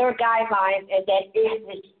and their guidelines, and that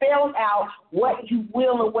it spells out what you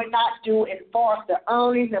will and will not do as far as the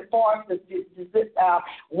earnings, as far as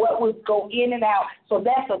what would go in and out. So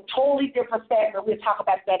that's a totally different segment. We'll talk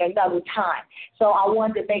about that another time. So I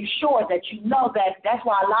wanted to make sure that you know that. That's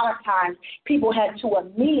why a lot of times people had to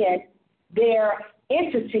amend their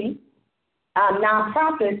entity,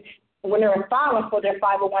 nonprofit, when they're filing for their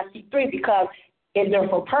 501c3, because if they're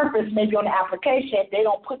for purpose, maybe on the application, they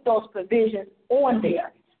don't put those provisions on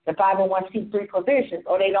there, the 501c3 provisions,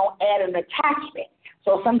 or they don't add an attachment.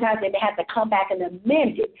 So sometimes they may have to come back and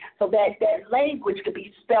amend it so that that language could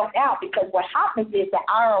be spelled out, because what happens is the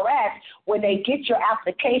IRS, when they get your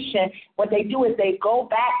application, what they do is they go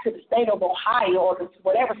back to the state of Ohio or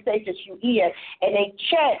whatever state that you're in, and they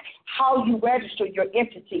check how you register your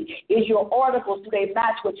entity. Is your articles, do they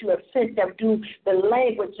match what you have sent them? Do the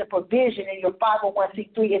language, the provision in your 501c3,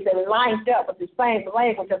 is it lined up with the same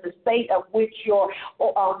language of the state of which your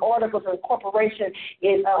articles of incorporation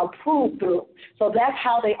is approved through? So that's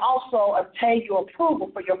how they also obtain your approval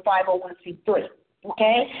for your 501c3.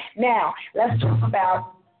 Okay? Now, let's talk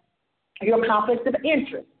about your conflict of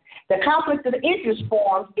interest. The conflict of interest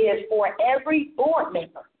form is for every board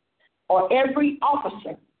member or every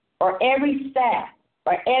officer or every staff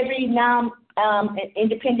or every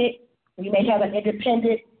independent. You may have an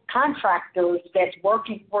independent contractor that's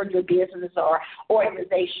working for your business or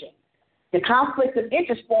organization. The conflict of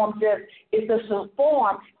interest form is the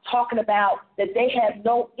form talking about that they have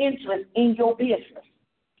no interest in your business,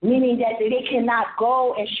 meaning that they cannot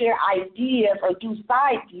go and share ideas or do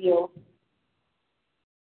side deals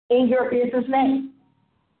in your business name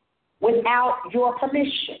without your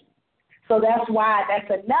permission. So that's why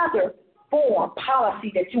that's another form,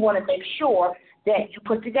 policy, that you want to make sure that you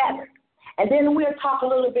put together. And then we'll talk a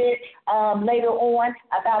little bit later on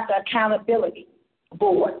about the accountability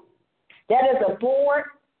board. That is a board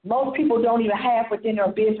most people don't even have within their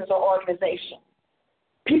business or organization.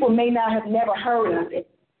 People may not have never heard of it,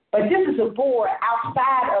 but this is a board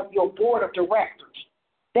outside of your board of directors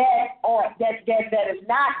that is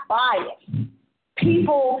not biased.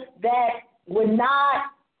 People that would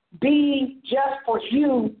not be just for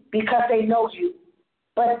you because they know you,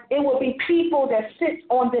 but it will be people that sit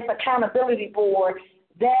on this accountability board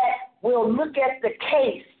that will look at the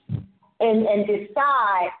case and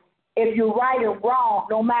decide if you're right or wrong,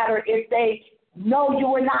 no matter if they know you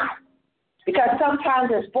or not. Because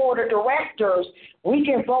sometimes as board of directors, we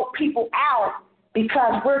can vote people out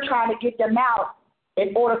because we're trying to get them out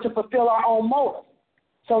in order to fulfill our own motives.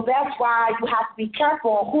 So that's why you have to be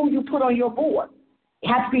careful on who you put on your board. It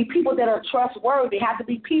has to be people that are trustworthy. It has to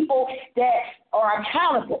be people that are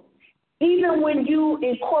accountable. Even when you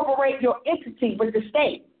incorporate your entity with the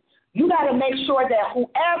state, you got to make sure that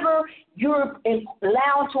whoever you're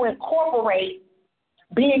allowed to incorporate,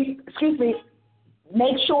 make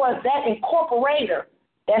sure that incorporator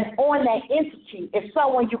that's on that entity is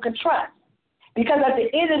someone you can trust. Because at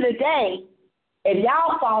the end of the day, if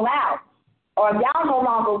y'all fall out or if y'all no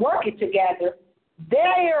longer working together,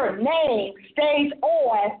 their name stays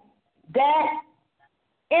on that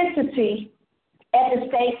entity at the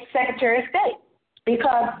state Secretary of State,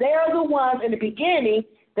 because they're the ones in the beginning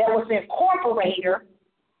that was the incorporator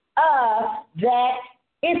of that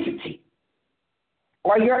entity,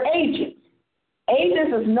 or your agents.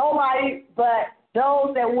 Agents is nobody but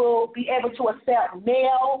those that will be able to accept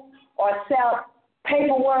mail or accept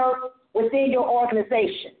paperwork within your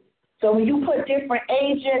organization. So when you put different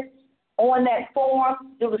agents on that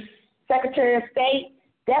form through the Secretary of State,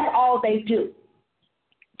 that's all they do,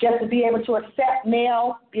 just to be able to accept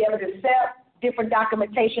mail, be able to accept different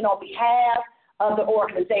documentation on behalf of the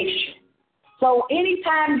organization. So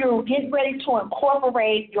anytime you're getting ready to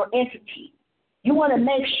incorporate your entity, you want to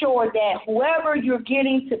make sure that whoever you're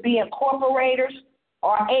getting to be incorporators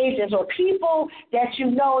or agents or people that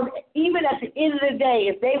you know, even at the end of the day,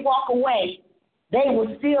 if they walk away, they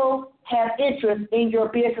will still have interest in your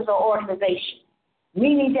business or organization,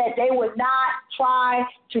 meaning that they would not try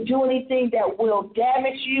to do anything that will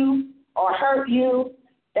damage you or hurt you.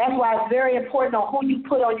 That's why it's very important on who you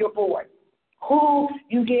put on your board, who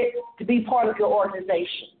you get to be part of your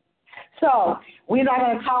organization. So we're not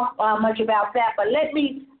going to talk much about that, but let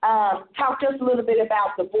me talk just a little bit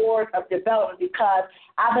about the board of development, because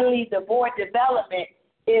I believe the board development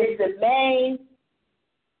is the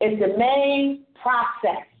main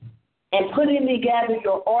process and putting together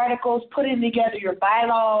your articles, putting together your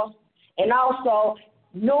bylaws, and also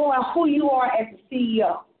knowing who you are as a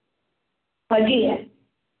CEO. Again,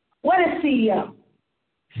 what is CEO?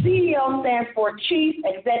 CEO stands for Chief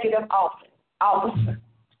Executive Officer.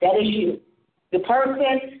 That is you, the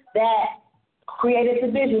person that created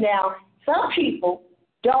the vision. Now, some people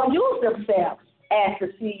don't use themselves as the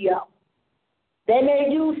CEO. They may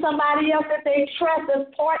use somebody else that they trust as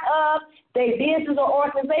part of their business or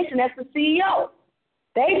organization as the CEO.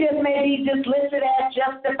 They just may be just listed as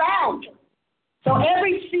just the founder. So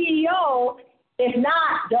every CEO is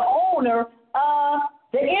not the owner of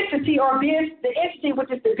the entity or the entity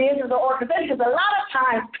which is the business or organization. Because a lot of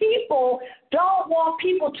times people don't want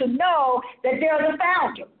people to know that they're the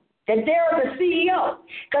founder, that they're the CEO.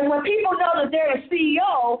 Because when people know that they're the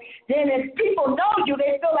CEO, then if people know you,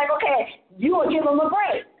 they feel like, okay, you will give them a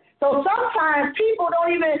break. So sometimes people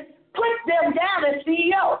don't even put them down as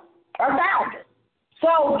CEO or founder.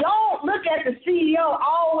 So don't look at the CEO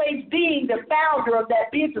always being the founder of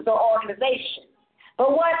that business or organization.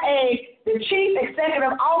 But what the Chief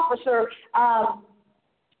Executive Officer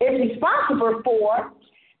is responsible for,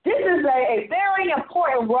 this is a very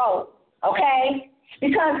important role, okay?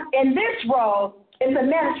 Because in this role, it's a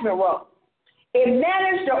management role. It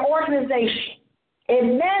manages the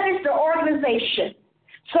organization.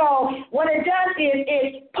 So what it does is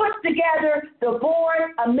it puts together the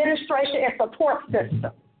board, administration, and support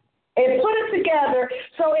system. It puts it together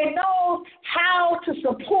so it knows how to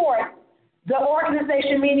support the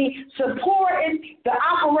organization, meaning supporting the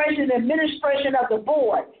operation and administration of the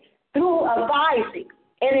board through advising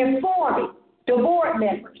and informing the board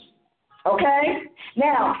members. Okay?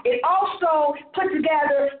 Now, it also put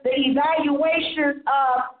together the evaluation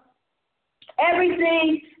of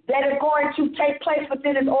everything that is going to take place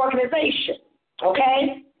within this organization.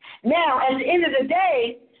 Okay? Now, at the end of the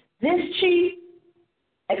day, this Chief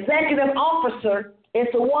Executive Officer is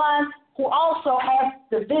the one who also has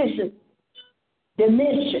the vision, the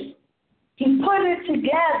mission. He put it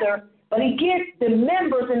together, but he gets the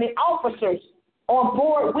members and the officers on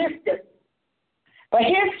board with them. But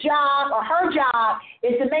his job or her job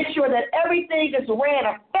is to make sure that everything is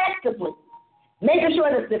ran effectively, making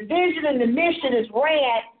sure that the vision and the mission is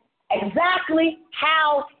ran exactly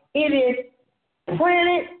how it is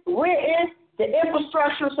printed, written, the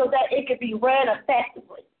infrastructure so that it can be ran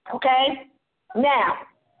effectively. Okay? Now,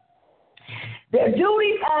 the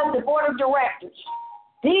duties of the board of directors.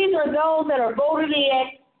 These are those that are voted in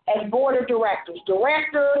as board of directors.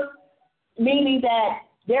 Directors, meaning that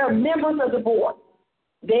they're members of the board.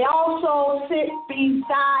 They also sit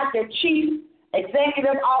beside the chief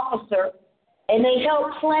executive officer, and they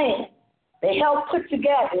help plan. They help put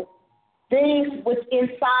together things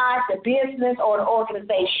inside the business or the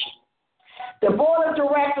organization. The board of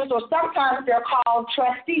directors, or sometimes they're called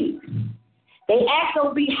trustees, they act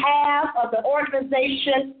on behalf of the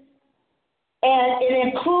organization, and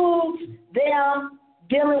it includes them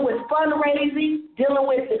dealing with fundraising, dealing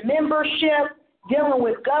with the membership, dealing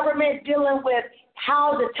with government, dealing with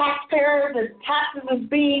how the taxpayers and taxes is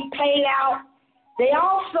being paid out. They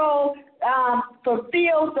also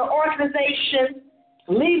fulfill the organization's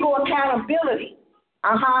legal accountability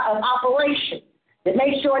of operation to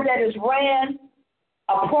make sure that it's ran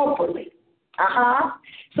appropriately.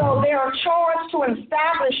 So they are charged to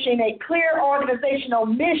establishing a clear organizational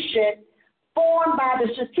mission formed by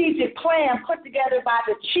the strategic plan put together by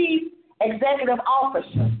the chief executive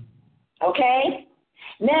officer. Okay?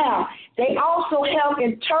 Now, they also help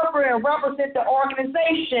interpret and represent the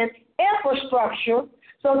organization infrastructure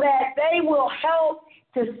so that they will help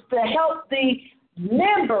to help the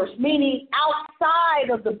members, meaning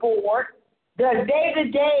outside of the board, the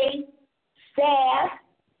day-to-day staff,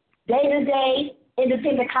 day-to-day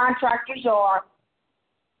independent contractors or,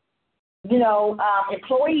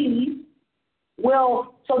 employees,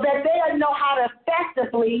 so that they know how to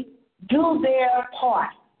effectively do their part,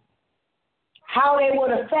 how they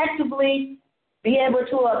would effectively be able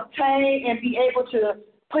to obtain and be able to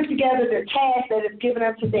put together the task that is given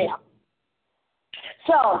unto them.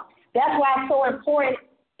 So that's why it's so important,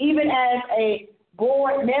 even as a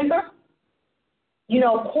board member,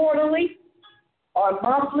 quarterly or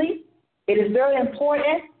monthly, it is very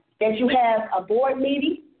important that you have a board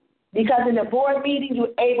meeting, because in the board meeting,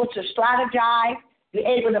 you're able to strategize, you're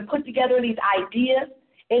able to put together these ideas,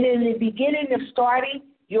 and in the beginning of starting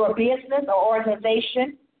your business or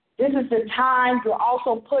organization, this is the time you're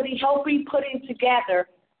also helping putting together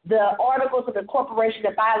the articles of incorporation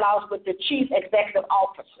and bylaws with the chief executive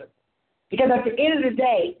officer. Because at the end of the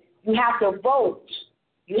day, you have to vote.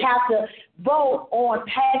 You have to vote on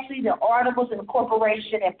passing the articles of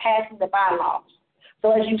incorporation and passing the bylaws.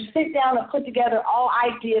 So as you sit down and put together all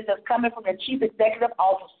ideas that's coming from the chief executive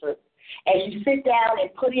officer, as you sit down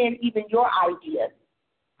and put in even your ideas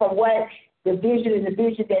from what the vision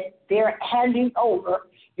that they're handing over,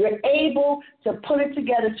 you're able to put it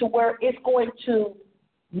together to where it's going to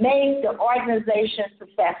make the organization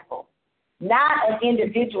successful. Not an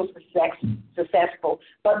individual successful,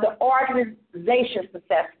 but the organization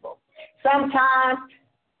successful. Sometimes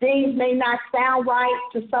things may not sound right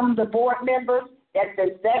to some of the board members that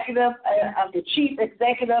the the chief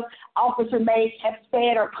executive officer may have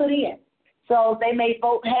said or put in. So they may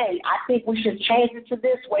vote, hey, I think we should change it to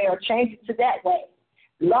this way or change it to that way.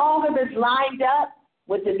 Long as it's lined up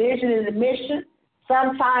with the vision and the mission,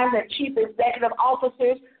 sometimes as chief executive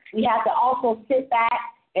officers, we have to also sit back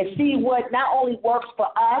and see what not only works for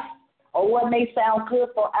us or what may sound good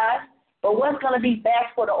for us, but what's going to be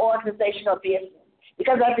best for the organization or business.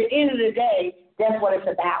 Because at the end of the day, that's what it's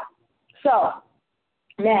about. So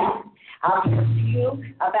now, I'll talk to you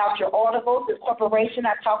about your articles, the corporation.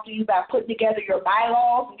 I talked to you about putting together your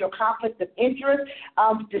bylaws and your conflict of interest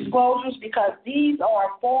disclosures, because these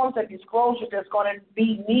are forms of disclosure that's going to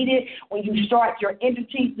be needed when you start your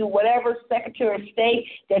entity through whatever Secretary of State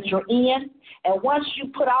that you're in. And once you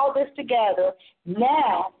put all this together,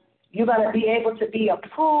 now you're going to be able to be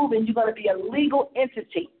approved and you're going to be a legal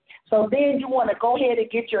entity. So then you want to go ahead and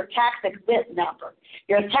get your tax-exempt number.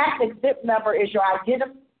 Your tax-exempt number is your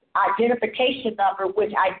identification number,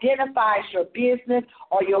 which identifies your business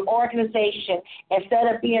or your organization instead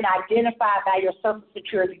of being identified by your Social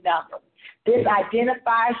Security number. This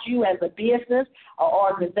identifies you as a business or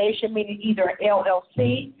organization, meaning either an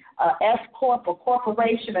LLC, S Corp, a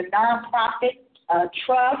corporation, a nonprofit, a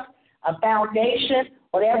trust, a foundation,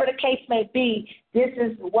 whatever the case may be. This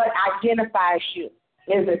is what identifies you.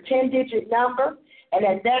 It is a 10-digit number, and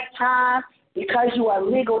at that time, because you are a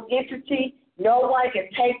legal entity, no one can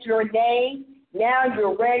take your name. Now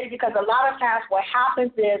you're ready, because a lot of times what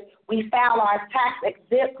happens is we file our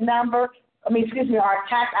tax-exempt number, our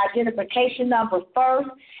tax identification number first,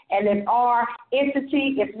 and if our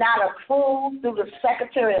entity is not approved through the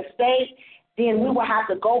Secretary of State, then we will have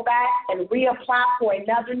to go back and reapply for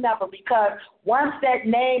another number, because once that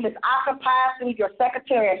name is occupied through your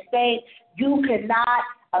Secretary of State, you cannot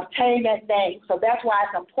obtain that name. So that's why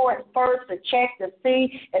it's important first to check to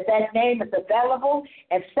see if that name is available.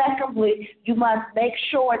 And secondly, you must make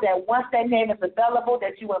sure that once that name is available,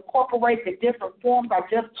 that you incorporate the different forms I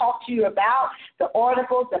just talked to you about, the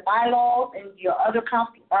articles, the bylaws, and your other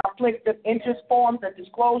conflict of interest forms and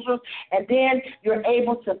disclosures. And then you're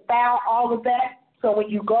able to file all of that. So when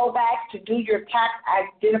you go back to do your tax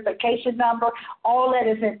identification number, all that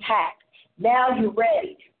is intact. Now you're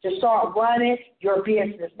ready to start running your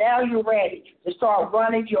business. Now you're ready to start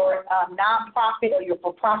running your nonprofit or your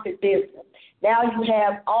for-profit business. Now you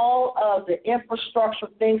have all of the infrastructure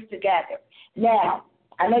things together. Now,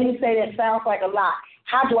 I know you say that sounds like a lot.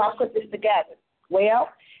 How do I put this together? Well,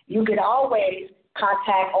 you can always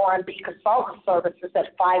contact R&B Consulting Services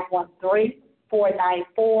at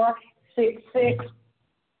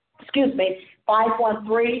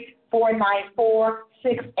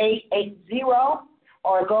 513-494-6880.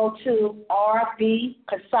 Or go to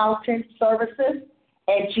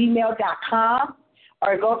rbconsultantservices@gmail.com,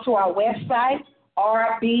 or go to our website,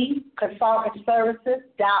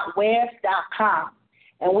 rbconsultantservices.webs.com.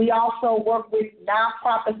 And we also work with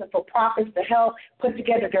nonprofits and for-profits to help put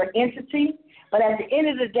together their entity. But at the end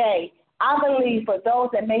of the day, I believe for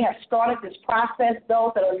those that may have started this process,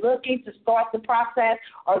 those that are looking to start the process,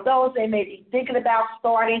 or those that may be thinking about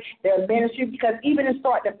starting their ministry, because even in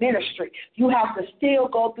starting a ministry, you have to still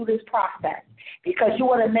go through this process, because you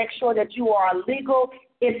want to make sure that you are a legal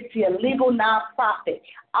entity, a legal nonprofit,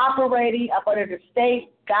 operating up under the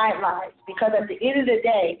state guidelines, because at the end of the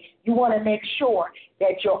day, you want to make sure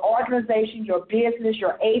that your organization, your business,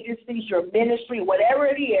 your agencies, your ministry, whatever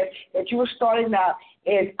it is that you are starting up,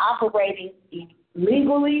 is operating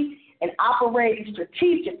legally and operating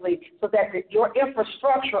strategically, so that your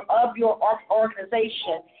infrastructure of your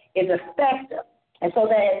organization is effective. And so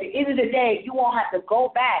that at the end of the day, you won't have to go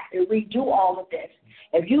back and redo all of this.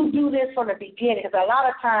 If you do this from the beginning, because a lot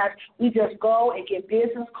of times we just go and get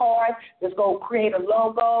business cards, just go create a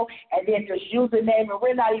logo, and then just use the name, and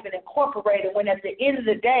we're not even incorporated, when at the end of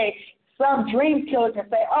the day, some dream killer can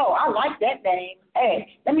say, oh, I like that name.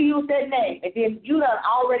 Hey, let me use that name. And then you done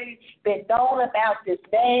already been known about this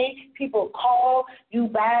name. People call you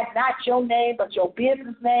by not your name, but your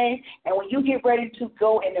business name. And when you get ready to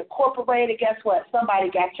go and incorporate it, guess what?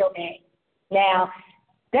 Somebody got your name. Now,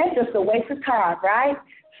 that's just a waste of time, right?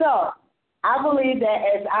 So I believe that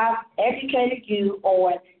as I've educated you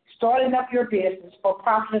on starting up your business for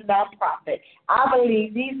profit and nonprofit, I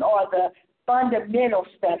believe these are the fundamental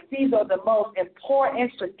steps. These are the most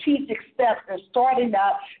important strategic steps in starting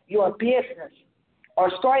up your business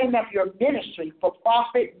or starting up your ministry for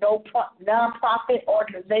profit, nonprofit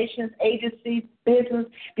organizations, agencies, business,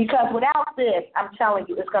 because without this, I'm telling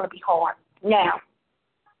you, it's going to be hard. Now,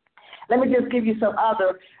 let me just give you some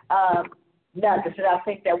other nuggets that I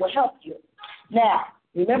think that will help you. Now,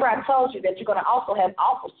 remember I told you that you're going to also have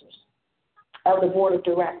officers of the board of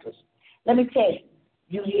directors. Let me tell you,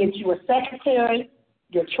 you get you a secretary,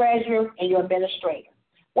 your treasurer, and your administrator.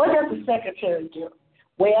 What does the secretary do?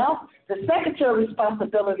 Well, the secretary's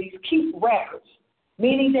responsibilities keep records,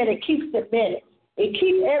 meaning that it keeps the minutes. It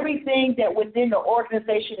keeps everything that within the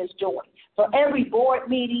organization is doing. So every board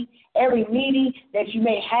meeting, every meeting that you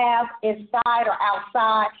may have inside or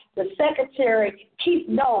outside, the secretary keeps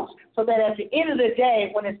notes so that at the end of the day,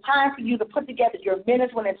 when it's time for you to put together your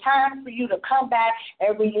minutes, when it's time for you to come back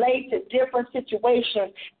and relate to different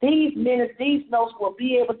situations, these minutes, these notes will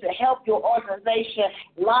be able to help your organization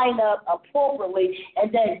line up appropriately,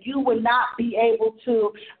 and that you will not be able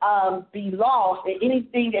to be lost in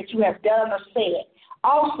anything that you have done or said.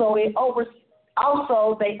 Also,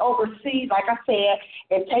 they oversee, like I said,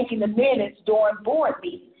 in taking the minutes during board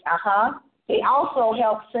meetings. They also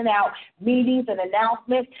help send out meetings and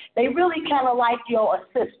announcements. They really kind of like your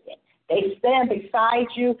assistant. They stand beside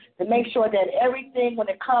you to make sure that everything, when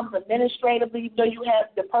it comes administratively, you know, you have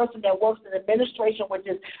the person that works in administration, which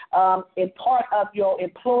is in part of your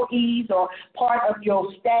employees or part of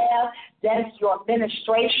your staff. That is your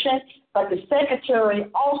administration. But the secretary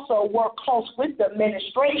also works close with the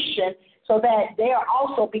administration so that they'll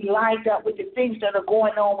also be lined up with the things that are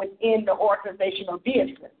going on within the organization or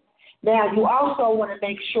business. Now, you also want to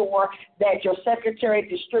make sure that your secretary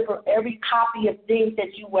distributes every copy of things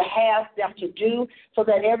that you will have them to do so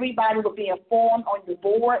that everybody will be informed on the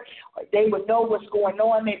board. They would know what's going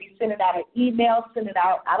on, maybe sending out an email, sending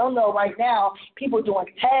out, I don't know, right now, people doing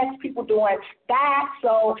texts, people doing fax,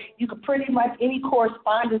 so you can pretty much any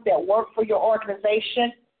correspondence that work for your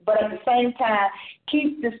organization. But at the same time,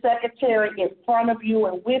 keep the secretary in front of you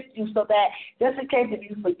and with you so that just in case if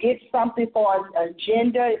you forget something for an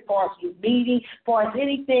agenda, as far as your meeting, as far as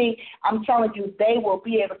anything, I'm telling you, they will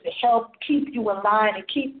be able to help keep you in line and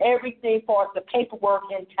keep everything as far as the paperwork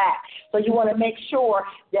intact. So you want to make sure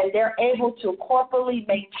that they're able to corporately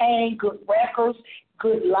maintain good records,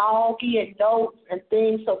 good logging and notes and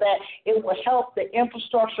things so that it will help the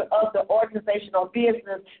infrastructure of the organization or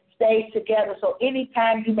business stay together. So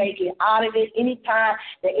anytime you may get audited, anytime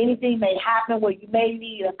that anything may happen where you may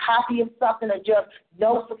need a copy of something or just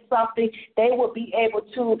notes of something, they will be able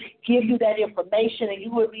to give you that information and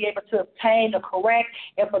you will be able to obtain the correct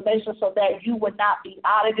information so that you would not be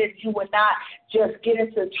audited, you would not just get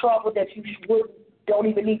into trouble that you don't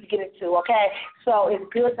even need to get into, okay? So it's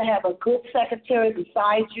good to have a good secretary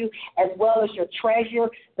beside you as well as your treasurer,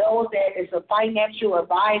 those that is a financial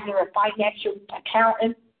advisor, a financial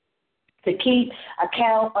accountant, to keep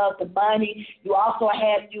account of the money. You also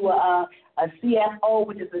have a CFO,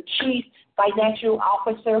 which is a chief financial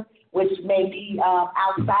officer, which may be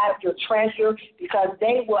outside of your treasurer because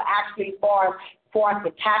they will actually, for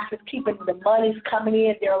the taxes, keeping the monies coming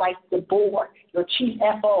in, they're like the board, your chief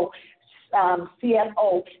CFO,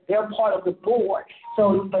 they're part of the board.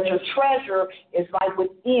 So, but your treasurer is like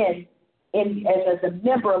within, as a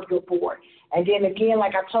member of your board. And then again,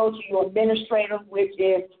 like I told you, your administrator, which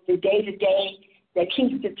is the day-to-day that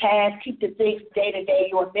keeps the task, keep the things day-to-day.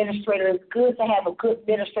 Your administrator, is good to have a good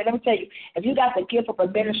administrator. Let me tell you, if you got the gift of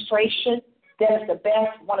administration, that is the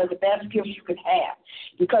best, one of the best gifts you can have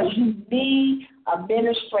because you need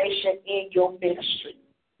administration in your ministry.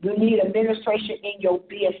 You need administration in your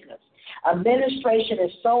business. Administration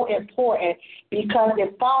is so important because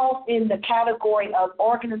it falls in the category of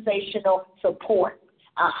organizational support.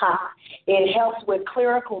 It helps with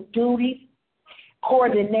clerical duties,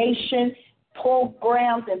 coordination,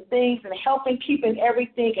 programs and things, and helping keeping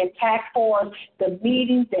everything intact for the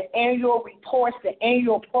meetings, the annual reports, the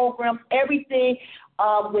annual programs, everything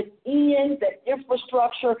within the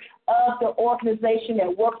infrastructure of the organization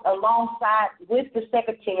that works alongside with the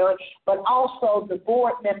secretary, but also the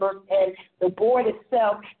board members and the board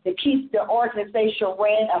itself to keep the organization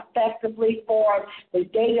ran effectively for the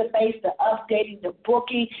database, the updating, the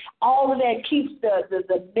booking. All of that keeps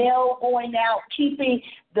the mail going out, keeping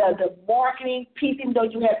the marketing, even though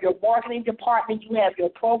you have your marketing department, you have your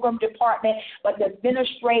program department, but the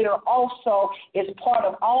administrator also is part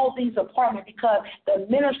of all these departments because the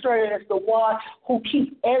administrator is the one who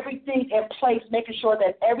keeps everything everything in place, making sure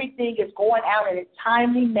that everything is going out in a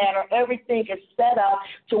timely manner, everything is set up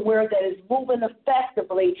to where that is moving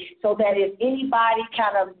effectively so that if anybody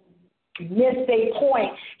kind of miss a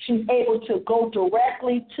point, she's able to go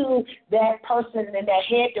directly to that person in that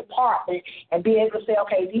head department and be able to say,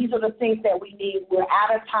 okay, these are the things that we need. We're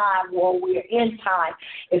out of time or we're in time.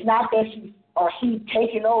 It's not that she's or he's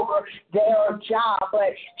taking over their job, but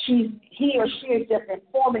he or she is just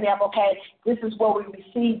informing them, okay, this is what we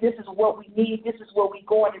receive, this is what we need, this is where we're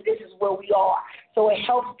going, and this is where we are. So it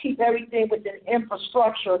helps keep everything within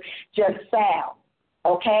infrastructure just sound.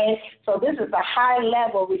 Okay, so this is a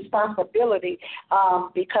high-level responsibility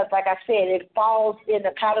because, like I said, it falls in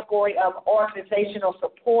the category of organizational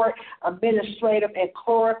support, administrative and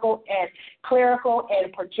clerical and project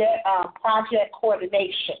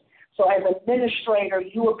coordination. So as an administrator,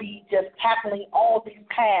 you will be just tackling all these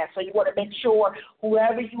tasks. So you want to make sure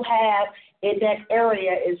whoever you have in that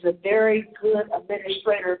area is a very good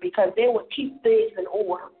administrator because they will keep things in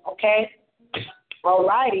order, okay? All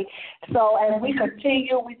righty. So as we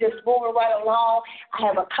continue, we just moving right along. I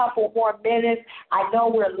have a couple more minutes. I know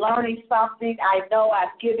we're learning something. I know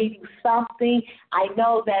I've given you something. I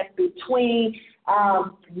know that between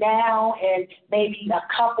now and maybe a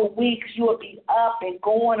couple weeks, you will be up and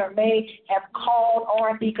going or may have called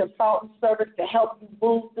R&B Consultant Service to help you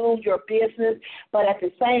move through your business. But at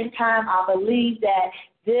the same time, I believe that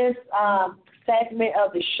this segment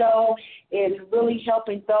of the show is really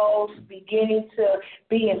helping those beginning to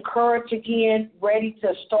be encouraged again, ready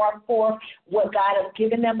to start forth what God has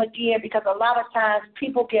given them again, because a lot of times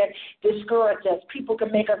people get discouraged us. People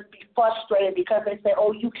can make us be frustrated because they say,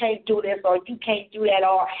 oh, you can't do this or you can't do that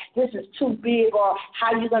or this is too big or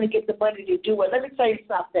how are you going to get the money to do it. Let me tell you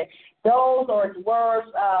something. Those are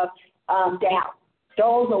words of doubt.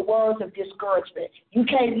 Those are words of discouragement. You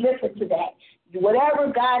can't listen to that. Whatever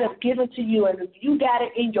God has given to you, and if you got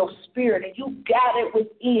it in your spirit and you got it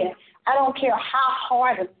within, I don't care how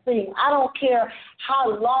hard it seems. I don't care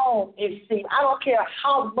how long it seems. I don't care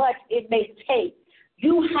how much it may take.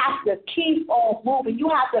 You have to keep on moving. You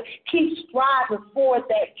have to keep striving for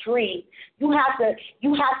that dream. You have to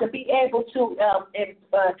be able to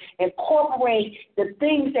incorporate the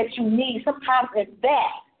things that you need. Sometimes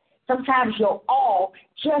invest. Sometimes your all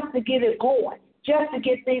just to get it going. Just to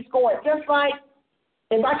get things going. Just like,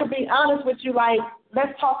 if I could be honest with you, like,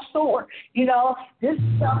 let's talk sword. You know, this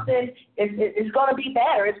is something, it's going to be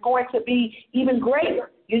better. It's going to be even greater,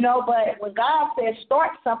 you know. But when God said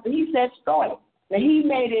start something, he said start it. And he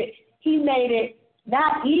made it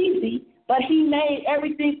not easy, but he made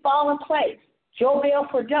everything fall in place. Jobel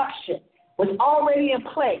Production was already in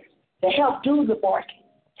place to help do the marketing,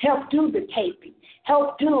 help do the taping,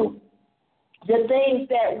 help do the things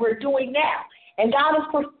that we're doing now. And God is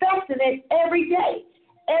perfecting it every day,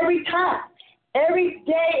 every time. Every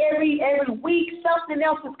day, every week, something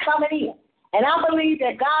else is coming in. And I believe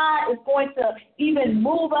that God is going to even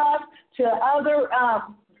move us to other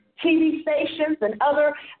TV stations and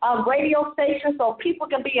other radio stations so people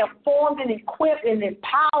can be informed and equipped and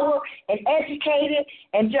empowered and educated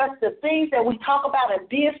and just the things that we talk about in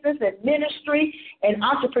business and ministry and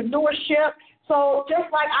entrepreneurship. So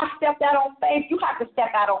just like I stepped out on faith, you have to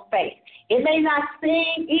step out on faith. It may not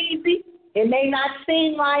seem easy. It may not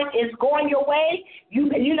seem like it's going your way. You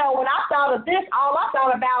know, when I thought of this, all I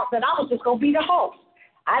thought about that I was just going to be the host.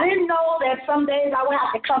 I didn't know that some days I would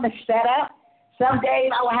have to come and set up. Some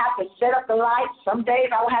days I would have to set up the lights. Some days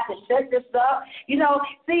I would have to set this up. You know,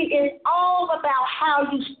 see, it's all about how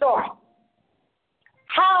you start.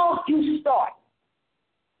 How you start.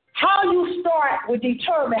 How you start will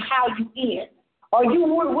determine how you end. Are you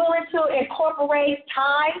willing to incorporate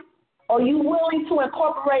time? Are you willing to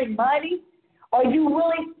incorporate money? Are you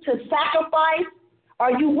willing to sacrifice?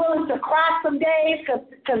 Are you willing to cry some days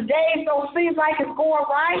because days don't seem like it's going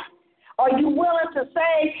right? Are you willing to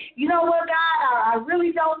say, you know what, God, I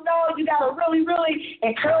really don't know. You got to really, really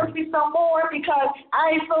encourage me some more because I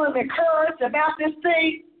ain't feeling encouraged about this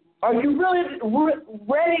thing. Are you really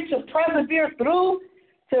ready to persevere through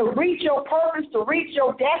to reach your purpose, to reach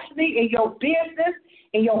your destiny in your business,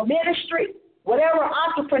 in your ministry? Whatever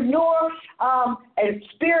entrepreneur and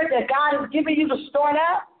spirit that God has given you to start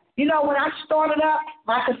up. You know, when I started up,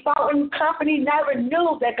 my consulting company never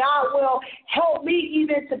knew that God will help me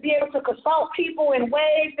even to be able to consult people in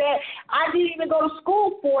ways that I didn't even go to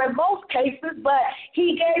school for in most cases, but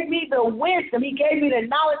he gave me the wisdom. He gave me the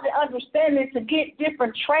knowledge and understanding to get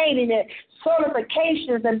different training and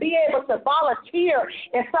certifications and be able to volunteer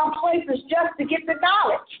in some places just to get the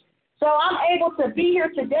knowledge. So I'm able to be here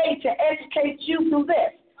today to educate you through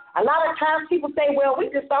this. A lot of times people say, well, we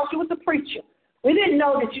just thought you was a preacher. We didn't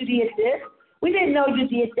know that you did this. We didn't know you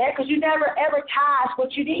did that because you never advertised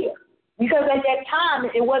what you did. Because at that time,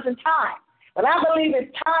 it wasn't time. But I believe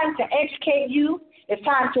it's time to educate you. It's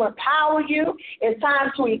time to empower you. It's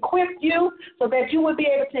time to equip you so that you will be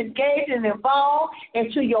able to engage and evolve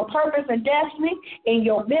into your purpose and destiny, in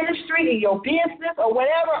your ministry, in your business, or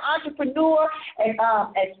whatever entrepreneur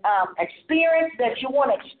experience that you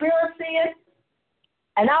want to experience in.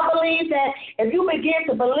 And I believe that if you begin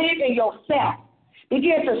to believe in yourself,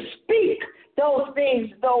 begin to speak those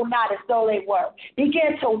things, though not as though they were.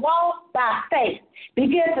 Begin to walk by faith.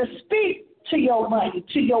 Begin to speak to your money,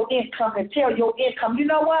 to your income, and tell your income, you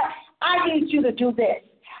know what? I need you to do this.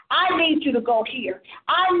 I need you to go here.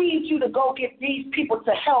 I need you to go get these people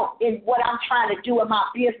to help in what I'm trying to do in my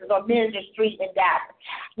business or ministry endeavor.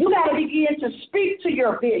 You got to begin to speak to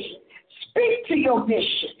your vision. Speak to your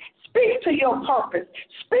mission. Speak to your purpose.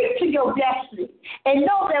 Speak to your destiny. And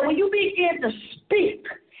know that when you begin to speak,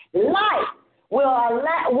 life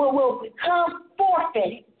will become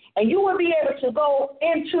forfeited. And you will be able to go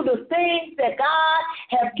into the things that God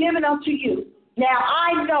has given unto you. Now,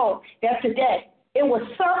 I know that today it was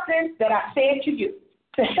something that I said to you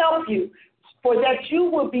to help you, for that you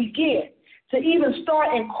will begin to even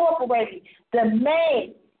start incorporating the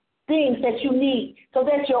main things that you need so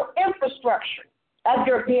that your infrastructure of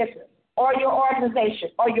your business or your organization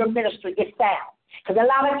or your ministry is sound. Because a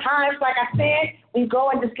lot of times, like I said, we go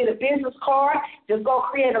and just get a business card, just go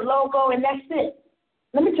create a logo, and that's it.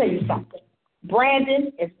 Let me tell you something.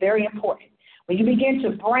 Branding is very important. When you begin to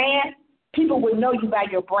brand, people will know you by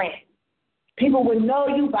your brand. People will know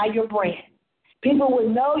you by your brand. People will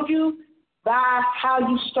know you by how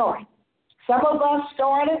you started. Some of us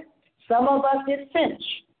started. Some of us didn't finish.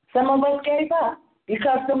 Some of us gave up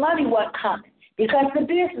because the money wasn't coming, because the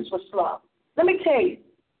business was slow. Let me tell you,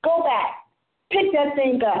 go back, pick that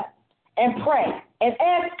thing up, and pray, and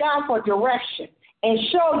ask God for direction and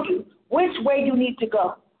show you which way you need to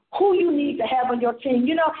go, who you need to have on your team.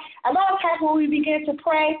 You know, a lot of times when we begin to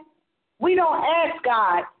pray, we don't ask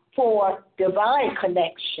God for divine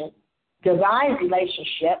connection, divine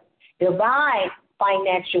relationship, divine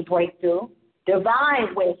financial breakthrough,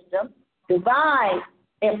 divine wisdom, divine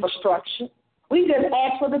infrastructure. We just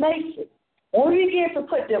ask for the basics. When we begin to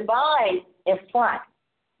put divine in front,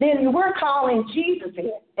 then we're calling Jesus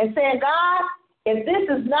in and saying, God, if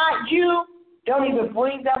this is not you, don't even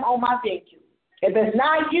bring them on my venue. If it's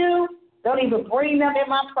not you, don't even bring them in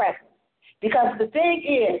my presence. Because the thing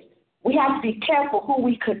is, we have to be careful who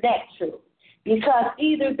we connect to. Because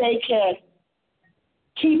either they can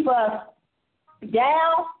keep us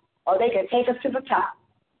down or they can take us to the top.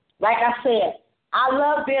 Like I said, I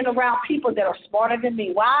love being around people that are smarter than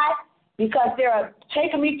me. Why? Because they're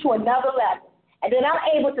taking me to another level. And then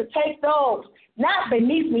I'm able to take those, not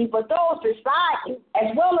beneath me, but those beside me, as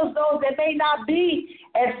well as those that may not be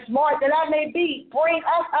as smart that I may be, bring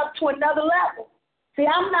us up to another level. See,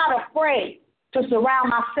 I'm not afraid to surround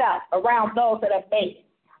myself around those that have made it.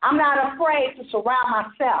 I'm not afraid to surround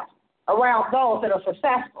myself around those that are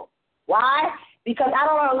successful. Why? Because I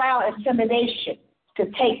don't allow intimidation to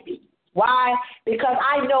take me. Why? Because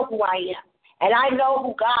I know who I am, and I know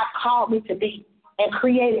who God called me to be and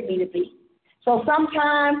created me to be. So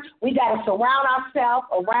sometimes we got to surround ourselves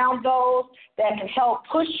around those that can help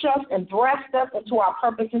push us and thrust us into our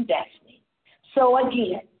purpose and destiny. So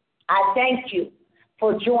again, I thank you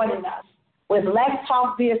for joining us with Let's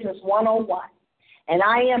Talk Business 101. And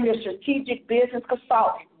I am your strategic business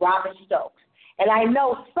consultant, Robin Stokes. And I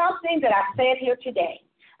know something that I said here today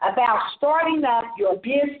about starting up your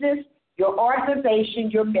business, your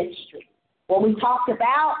organization, your ministry. What we talked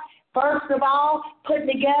about, first of all, putting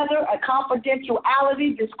together a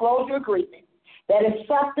confidentiality disclosure agreement. That is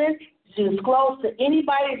something to disclose to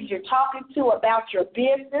anybody that you're talking to about your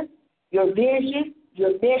business, your vision,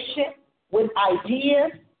 your mission, with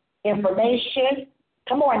ideas, information.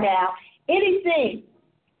 Come on now. Anything.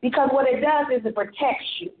 Because what it does is it protects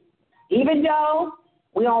you. Even though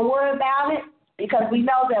we don't worry about it, because we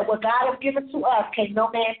know that what God has given to us can no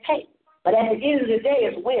man take. But at the end of the day,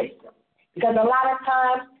 it's wisdom. Because a lot of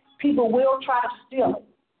times, people will try to steal it.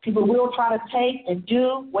 People will try to take and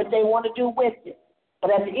do what they want to do with it.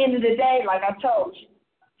 But at the end of the day, like I told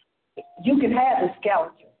you, you can have the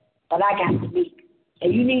skeleton, but I got the meat.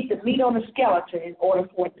 And you need the meat on the skeleton in order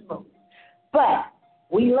for it to move. But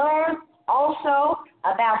we learn also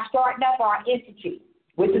about starting up our entity,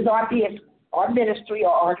 which is our business, our ministry,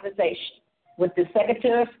 or organization, with the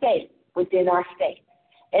Secretary of State within our state.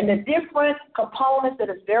 And the different components that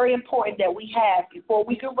is very important that we have before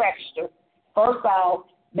we can register, first of all,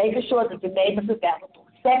 making sure that the name is available.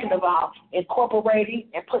 Second of all, incorporating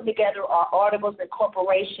and putting together our articles of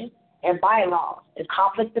incorporation and bylaws and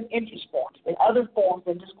conflict of interest forms and other forms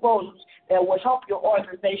and disclosures that will help your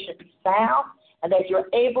organization be sound and that you're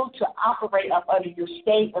able to operate up under your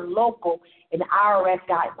state and local and IRS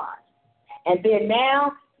guidelines. And then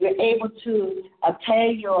now you're able to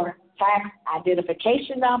obtain your tax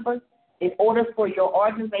identification number in order for your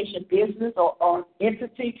organization, business, or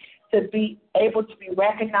entity to be able to be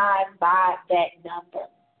recognized by that number.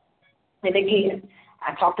 And again,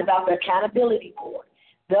 I talked about the accountability board,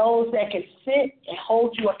 those that can sit and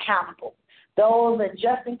hold you accountable, those that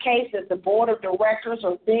just in case that the board of directors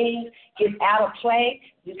or things get out of play,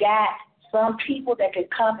 you got some people that can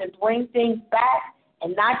come and bring things back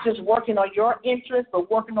and not just working on your interests, but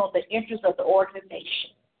working on the interests of the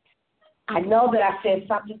organization. I know that I said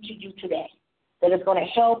something to you today that is going to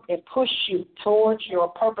help and push you towards your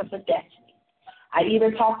purpose and destiny. I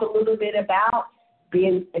even talked a little bit about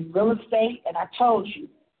being in real estate, and I told you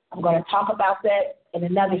I'm going to talk about that in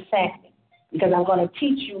another segment because I'm going to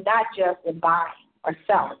teach you not just in buying or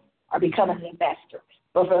selling or becoming an investor,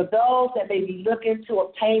 but for those that may be looking to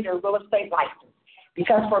obtain their real estate license.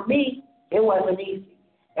 Because for me, it wasn't easy.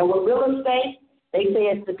 And with real estate, they say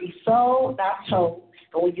it's to be sold, not told.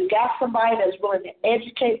 But when you got somebody that's willing to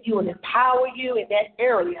educate you and empower you in that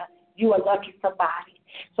area, you are lucky somebody.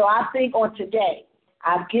 So I think on today,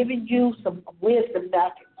 I've given you some wisdom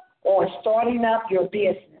nuggets on starting up your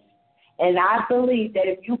business. And I believe that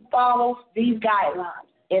if you follow these guidelines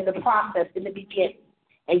in the process in the beginning,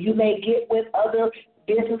 and you may get with other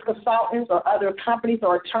business consultants or other companies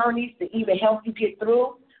or attorneys to even help you get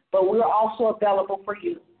through, but we're also available for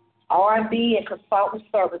you. R&B and consultant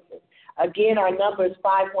services. Again, our number is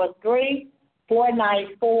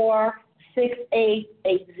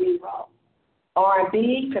 513-494-6880.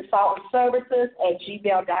 R&B consultant services at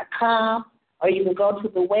gmail.com, or you can go to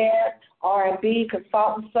the web,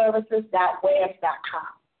 rnbconsultantservices.webs.com.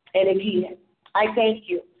 And again, I thank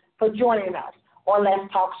you for joining us on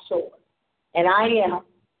Let's Talk Sword. And I am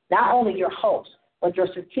not only your host, but your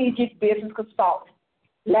strategic business consultant.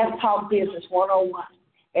 Let's Talk Business 101.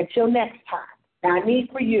 Until next time, now I need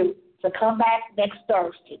for you to come back next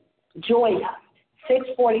Thursday. Join us,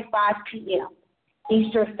 6:45 p.m.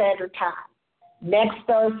 Eastern Standard Time. Next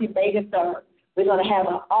Thursday, May the 3rd, we're going to have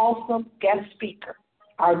an awesome guest speaker,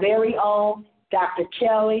 our very own Dr.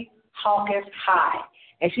 Kelly Hawkins Hyde.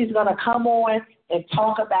 And she's going to come on and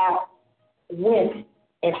talk about women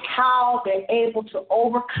and how they're able to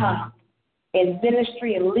overcome in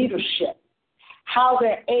ministry and leadership, how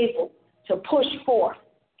they're able to push forth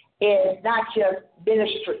in not just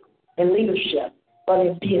ministry and leadership, but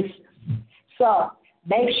in business. So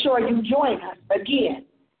make sure you join us again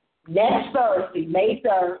next Thursday, May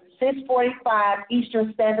 3rd, 6:45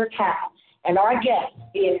 Eastern Standard Time. And our guest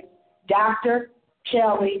is Dr.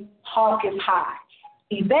 Kelly Hawkins Hyde,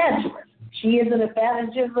 evangelist. She is an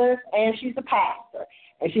evangelist and she's a pastor.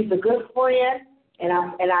 And she's a good friend, and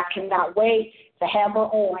I cannot wait to have her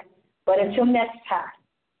on. But until next time,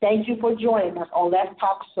 thank you for joining us on Let's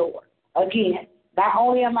Talk Sword. Again, not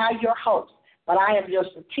only am I your host, but I am your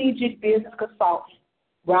strategic business consultant,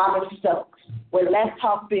 Robin Stokes, with Let's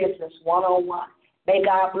Talk Business 101. May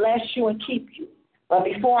God bless you and keep you. But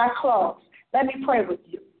before I close, let me pray with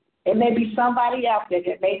you. It may be somebody out there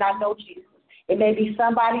that may not know Jesus. It may be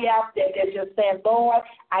somebody out there that's just saying, Lord,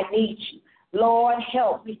 I need you. Lord,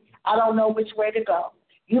 help me. I don't know which way to go.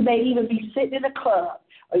 You may even be sitting in a club,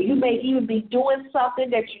 or you may even be doing something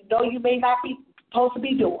that you know you may not be supposed to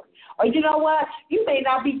be doing. Or you know what? You may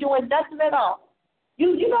not be doing nothing at all.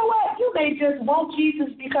 You know what? You may just want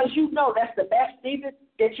Jesus because you know that's the best thing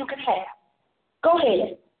that you can have. Go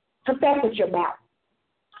ahead. Confess with your mouth.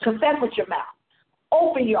 Confess with your mouth.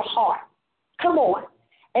 Open your heart. Come on.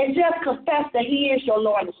 And just confess that he is your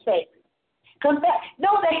Lord and Savior. Confess.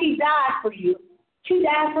 Know that he died for you. He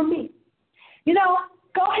died for me. You know,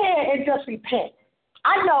 go ahead and just repent.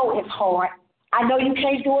 I know it's hard. I know you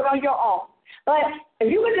can't do it on your own. But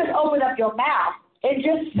if you would just open up your mouth and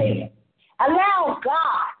just say it, allow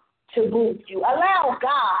God to move you. Allow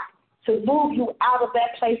God to move you out of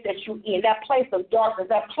that place that you're in, that place of darkness,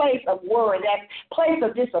 that place of worry, that place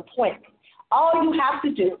of disappointment. All you have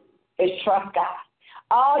to do is trust God.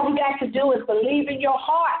 All you got to do is believe in your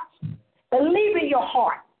heart. Believe in your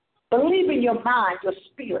heart. Believe in your mind, your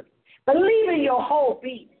spirit. Believe in your whole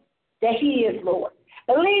being that he is Lord.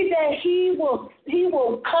 Believe that he will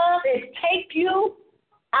come and take you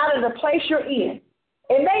out of the place you're in.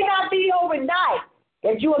 It may not be overnight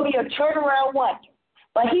that you will be a turnaround wonder,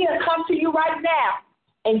 but he'll come to you right now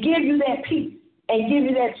and give you that peace and give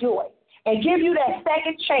you that joy and give you that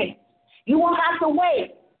second chance You won't have to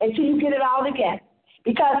wait until you get it all together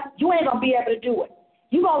because you ain't going to be able to do it.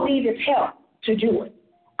 You're going to need his help to do it.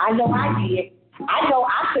 I know I did. I know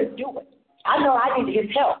I couldn't do it. I know I needed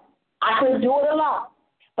his help. I couldn't do it alone.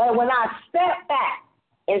 But when I stepped back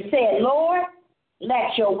and said, Lord,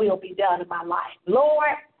 let your will be done in my life. Lord,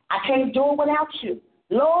 I can't do it without you.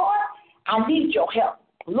 Lord, I need your help.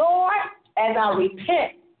 Lord, as I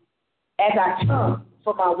repent, as I turn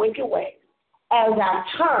from my wicked ways, as I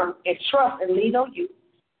turn and trust and lean on you,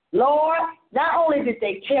 Lord, not only did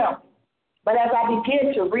they tell me, but as I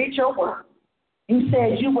begin to read your word, you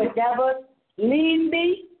said you would never leave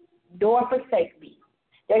me nor forsake me,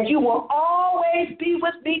 that you will always be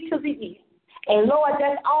with me to the end. And, Lord,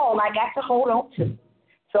 that's all I got to hold on to.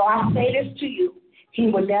 So I say this to you. He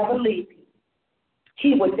will never leave you.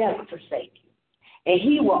 He will never forsake you. And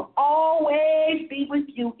he will always be with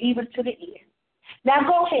you even to the end. Now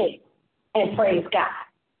go ahead and praise God.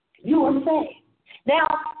 You are saved. Now,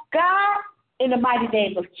 God, in the mighty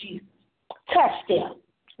name of Jesus, touch them.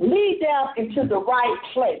 Lead them into the right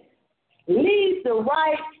place. Lead the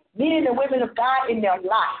right men and women of God in their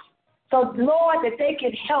life. So, Lord, that they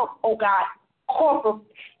can help, oh God,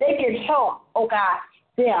 they can help, oh God,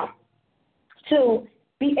 them to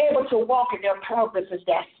be able to walk in their purpose and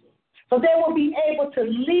destiny. So they will be able to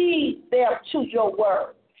lead them to your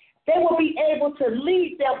word. They will be able to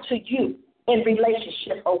lead them to you in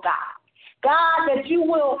relationship, oh God. God, that you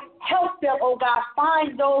will help them, oh God,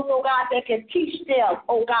 find those, oh God, that can teach them,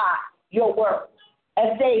 oh God, your word,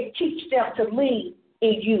 as they teach them to lean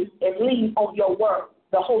in you and lean on your word,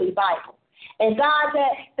 the Holy Bible. And God,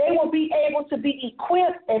 that they will be able to be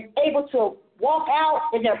equipped and able to walk out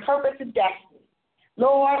in their purpose and destiny.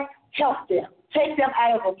 Lord, help them. Take them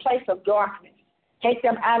out of a place of darkness. Take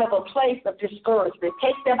them out of a place of discouragement.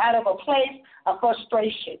 Take them out of a place of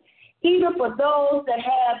frustration. Even for those that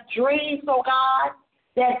have dreams, oh God,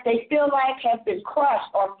 that they feel like have been crushed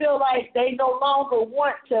or feel like they no longer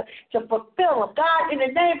want to fulfill them. God, in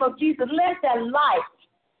the name of Jesus, let that light,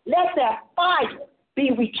 let that fire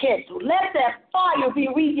be rekindled. Let that fire be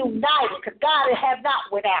reunited, because God, it have not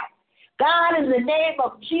went out. God, in the name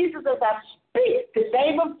of Jesus, as I speak the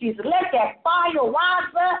name of Jesus, let that fire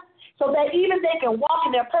rise up so that even they can walk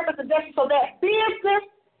in their purpose and destiny, so that business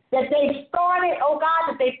that they started, oh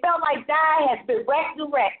God, that they felt like died has been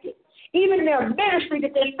resurrected. Even their ministry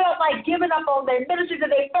that they felt like giving up on their ministry,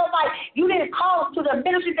 that they felt like you didn't call them to the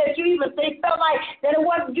ministry that you even, they felt like that it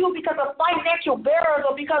wasn't you because of financial barriers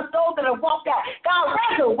or because those that have walked out. God,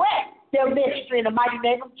 resurrect their ministry in the mighty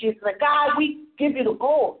name of Jesus. And God, we give you the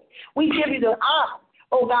glory. We give you the honor.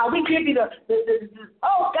 Oh God, we give you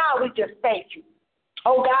oh God, we just thank you.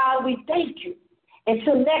 Oh God, we thank you.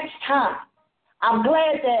 Until next time, I'm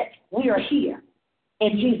glad that we are here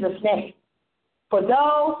in Jesus' name. For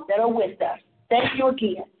those that are with us, thank you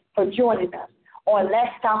again for joining us on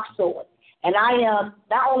Let's Talk Sword. And I am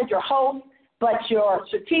not only your host, but your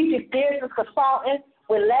strategic business consultant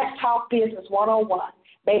with Let's Talk Business 101.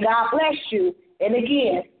 May God bless you. And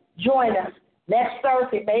again, join us next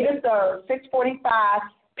Thursday, May the 3rd, 6:45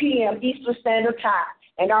 p.m. Eastern Standard Time.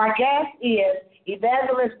 And our guest is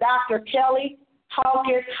Evangelist Dr. Kelly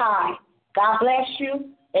Hawkins High. God bless you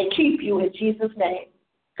and keep you in Jesus' name.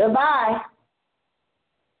 Goodbye.